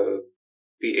to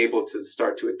be able to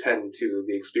start to attend to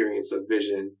the experience of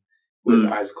vision with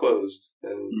eyes closed.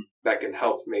 And that can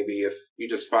help maybe if you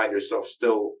just find yourself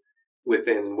still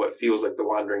within what feels like the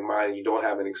wandering mind. You don't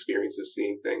have an experience of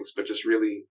seeing things, but just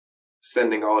really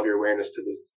sending all of your awareness to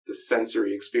the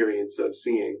sensory experience of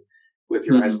seeing with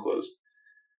your eyes closed.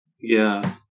 Yeah.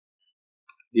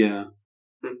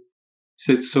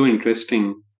 So it's so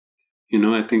interesting.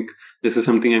 I think this is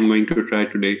something I'm going to try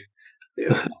today.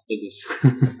 Yeah. After this.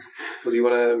 Well, do you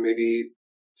want to maybe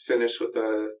finish with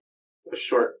a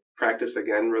short practice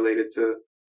again related to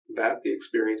that, the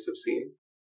experience of seeing?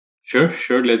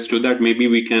 Sure. Let's do that. Maybe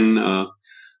we can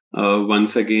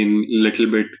once again,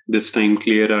 little bit this time,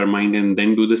 clear our mind and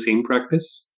then do the same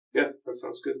practice. Yeah, that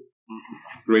sounds good.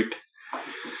 Great.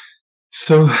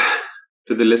 So,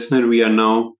 to the listener, we are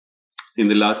now in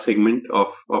the last segment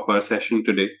of our session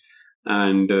today,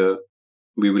 and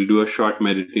we will do a short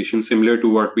meditation similar to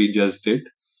what we just did.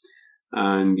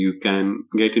 And you can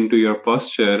get into your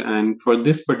posture. And for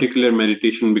this particular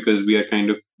meditation, because we are kind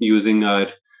of using our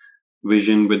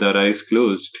vision with our eyes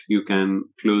closed, you can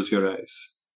close your eyes.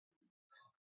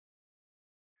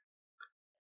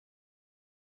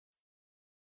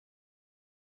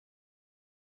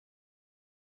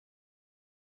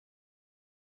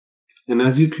 And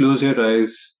as you close your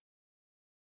eyes,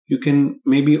 you can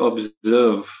maybe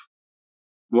observe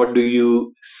What do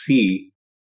you see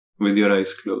with your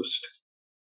eyes closed?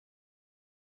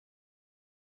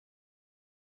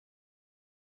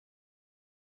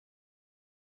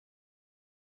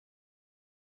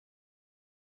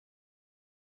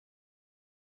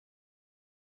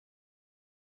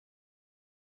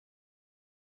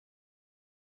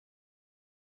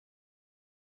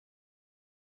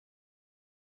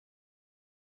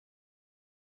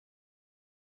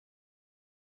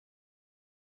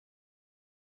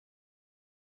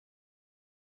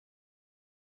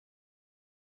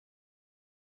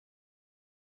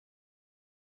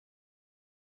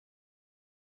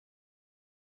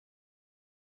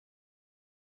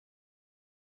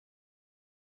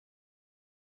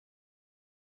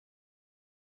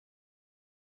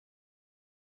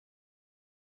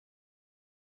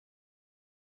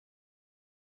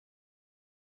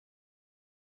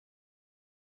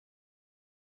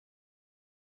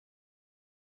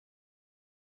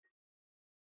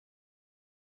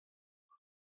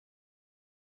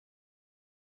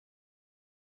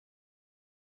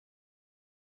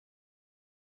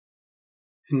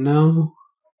 And now,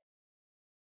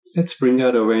 let's bring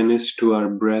our awareness to our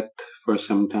breath for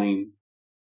some time.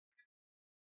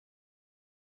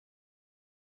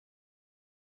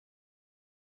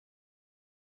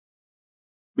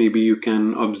 Maybe you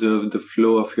can observe the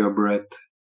flow of your breath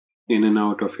in and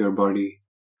out of your body.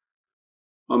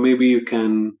 Or maybe you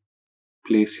can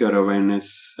place your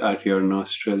awareness at your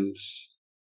nostrils.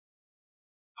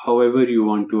 However you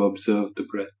want to observe the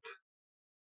breath.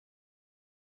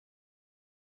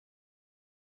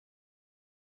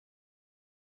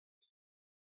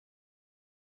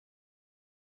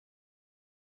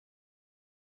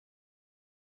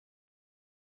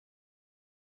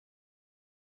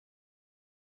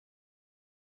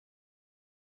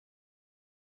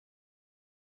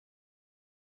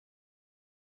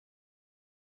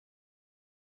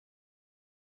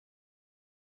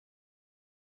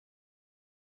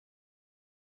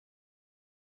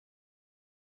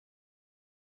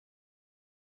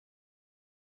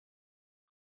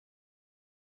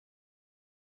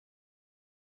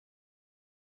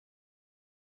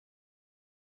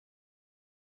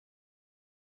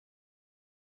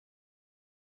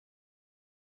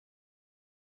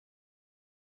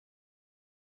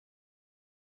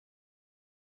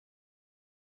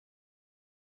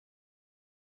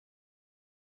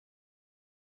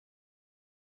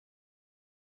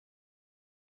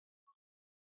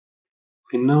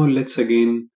 And now let's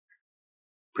again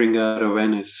bring our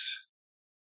awareness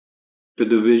to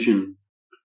the vision,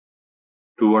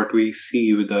 to what we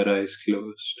see with our eyes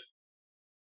closed.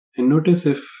 And notice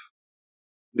if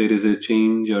there is a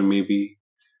change, or maybe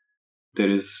there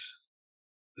is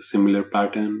a similar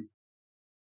pattern.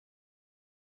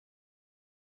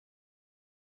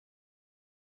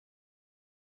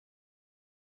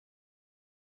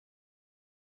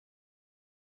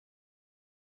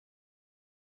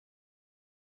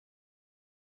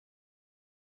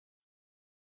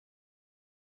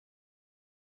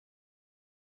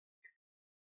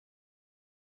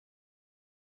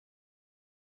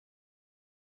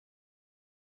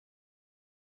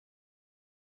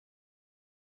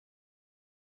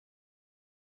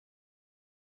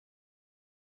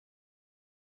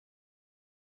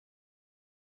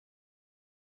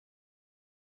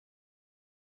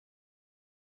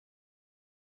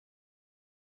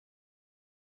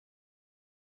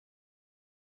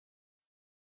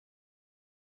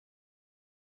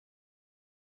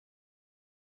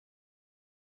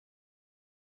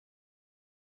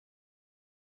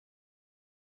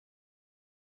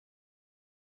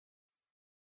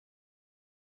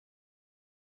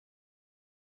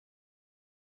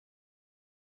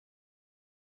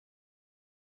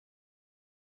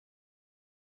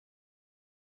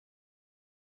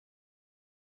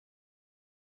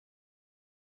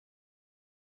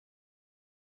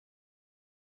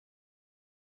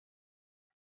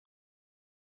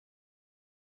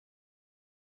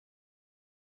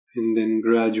 And then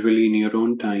gradually, in your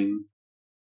own time,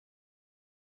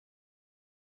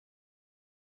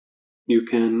 you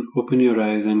can open your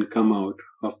eyes and come out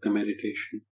of the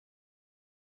meditation.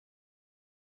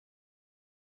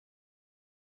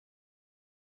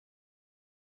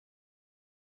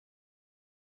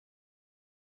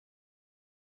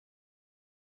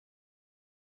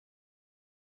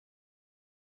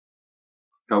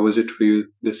 How was it for you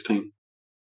this time?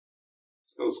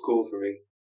 It was cool for me.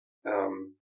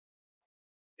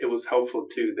 It was helpful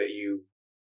too that you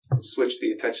switched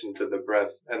the attention to the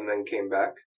breath and then came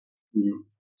back.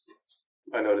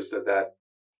 I noticed that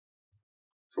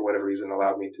for whatever reason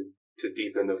allowed me to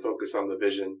deepen the focus on the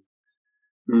vision.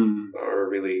 or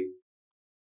really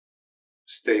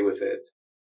stay with it.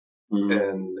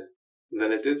 And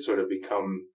then it did sort of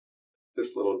become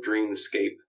this little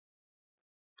dreamscape,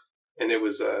 and it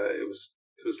was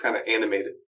kind of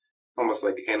animated, almost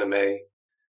like anime,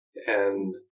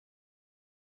 and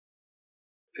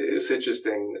it was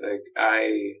interesting. Like,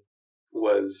 I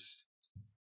was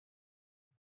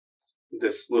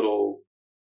this little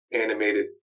animated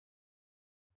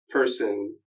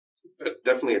person,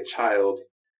 definitely a child,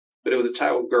 but it was a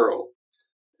child girl.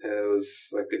 It was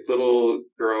like a little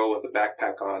girl with a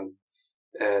backpack on,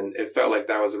 and it felt like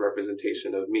that was a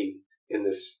representation of me in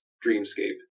this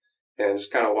dreamscape. And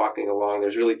just kind of walking along,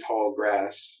 there's really tall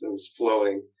grass, and it's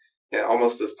flowing, and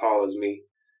almost as tall as me,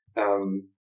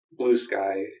 blue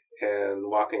sky, and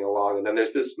walking along. And then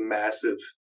there's this massive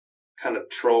kind of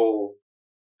troll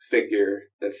figure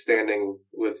that's standing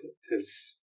with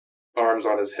his arms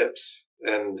on his hips,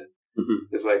 and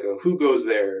is like a "who goes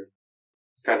there"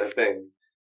 kind of thing.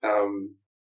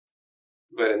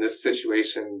 But in this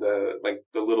situation, the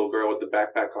little girl with the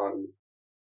backpack on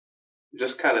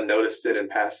just kind of noticed it in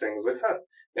passing. Was like, huh,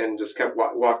 and just kept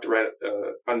walked right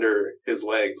under his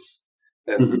legs,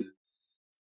 and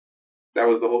that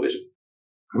was the whole vision.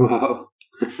 Wow,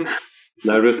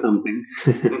 that was something.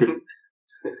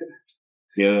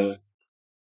 Yeah.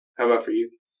 How about for you?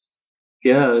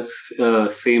 Yeah,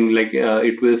 same. Like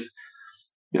it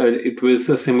was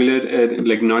a similar,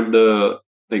 not the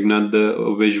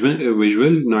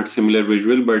visual, not similar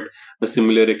visual, but a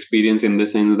similar experience in the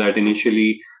sense that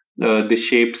initially the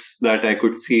shapes that I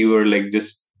could see were like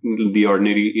just the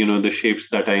ordinary, the shapes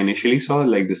that I initially saw,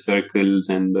 like the circles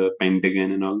and the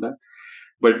pentagon and all that.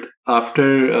 But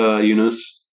after,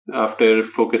 after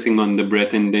focusing on the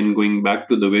breath and then going back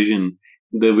to the vision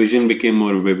became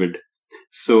more vivid.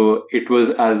 So it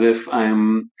was as if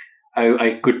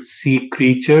I could see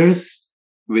creatures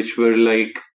which were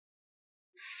like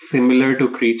similar to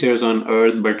creatures on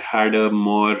Earth, but had a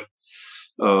more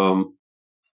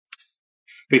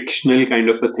fictional kind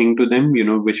of a thing to them,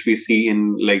 which we see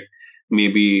in like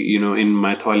maybe, in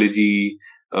mythology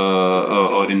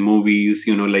or in movies,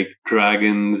 like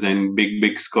dragons and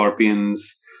big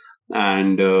scorpions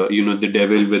and, the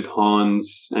devil with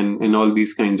horns and all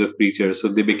these kinds of creatures. So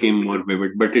they became more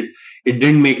vivid, but it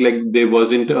didn't make like there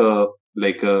wasn't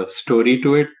like a story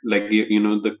to it, like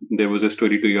there was a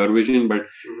story to your vision, but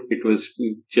it was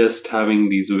just having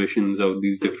these visions of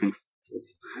these different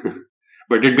creatures.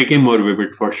 But it became more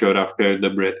vivid for sure after the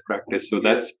breath practice. So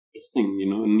that's interesting,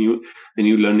 a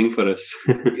new learning for us.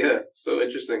 Yeah, so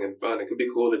interesting and fun. It could be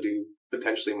cool to do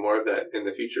potentially more of that in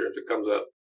the future if it comes up.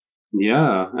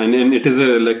 Yeah, and it is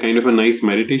a kind of a nice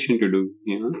meditation to do.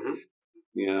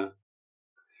 Yeah.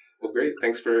 Well, great.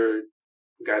 Thanks for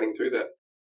guiding through that.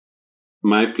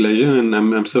 My pleasure, and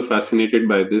I'm so fascinated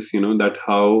by this. That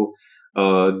how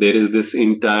there is this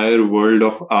entire world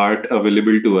of art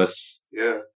available to us.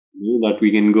 Yeah. That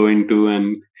we can go into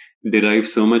and derive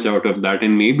so much out of that,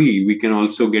 and maybe we can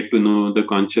also get to know the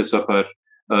conscious of our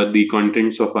the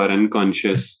contents of our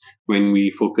unconscious when we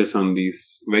focus on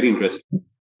these. Very interesting.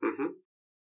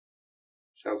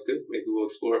 Sounds good. Maybe we'll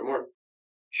explore it more.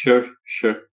 Sure.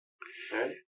 All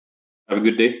right. Have a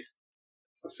good day.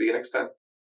 I'll see you next time.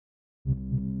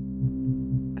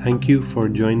 Thank you for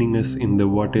joining us in the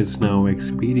What Is Now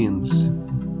experience.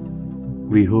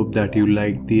 We hope that you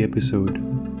liked the episode.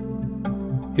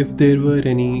 If there were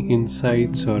any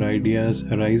insights or ideas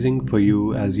arising for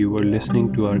you as you were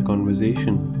listening to our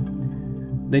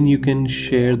conversation, then you can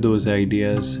share those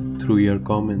ideas through your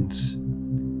comments.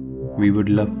 We would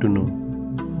love to know.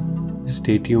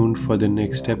 Stay tuned for the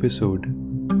next episode.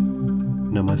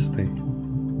 Namaste.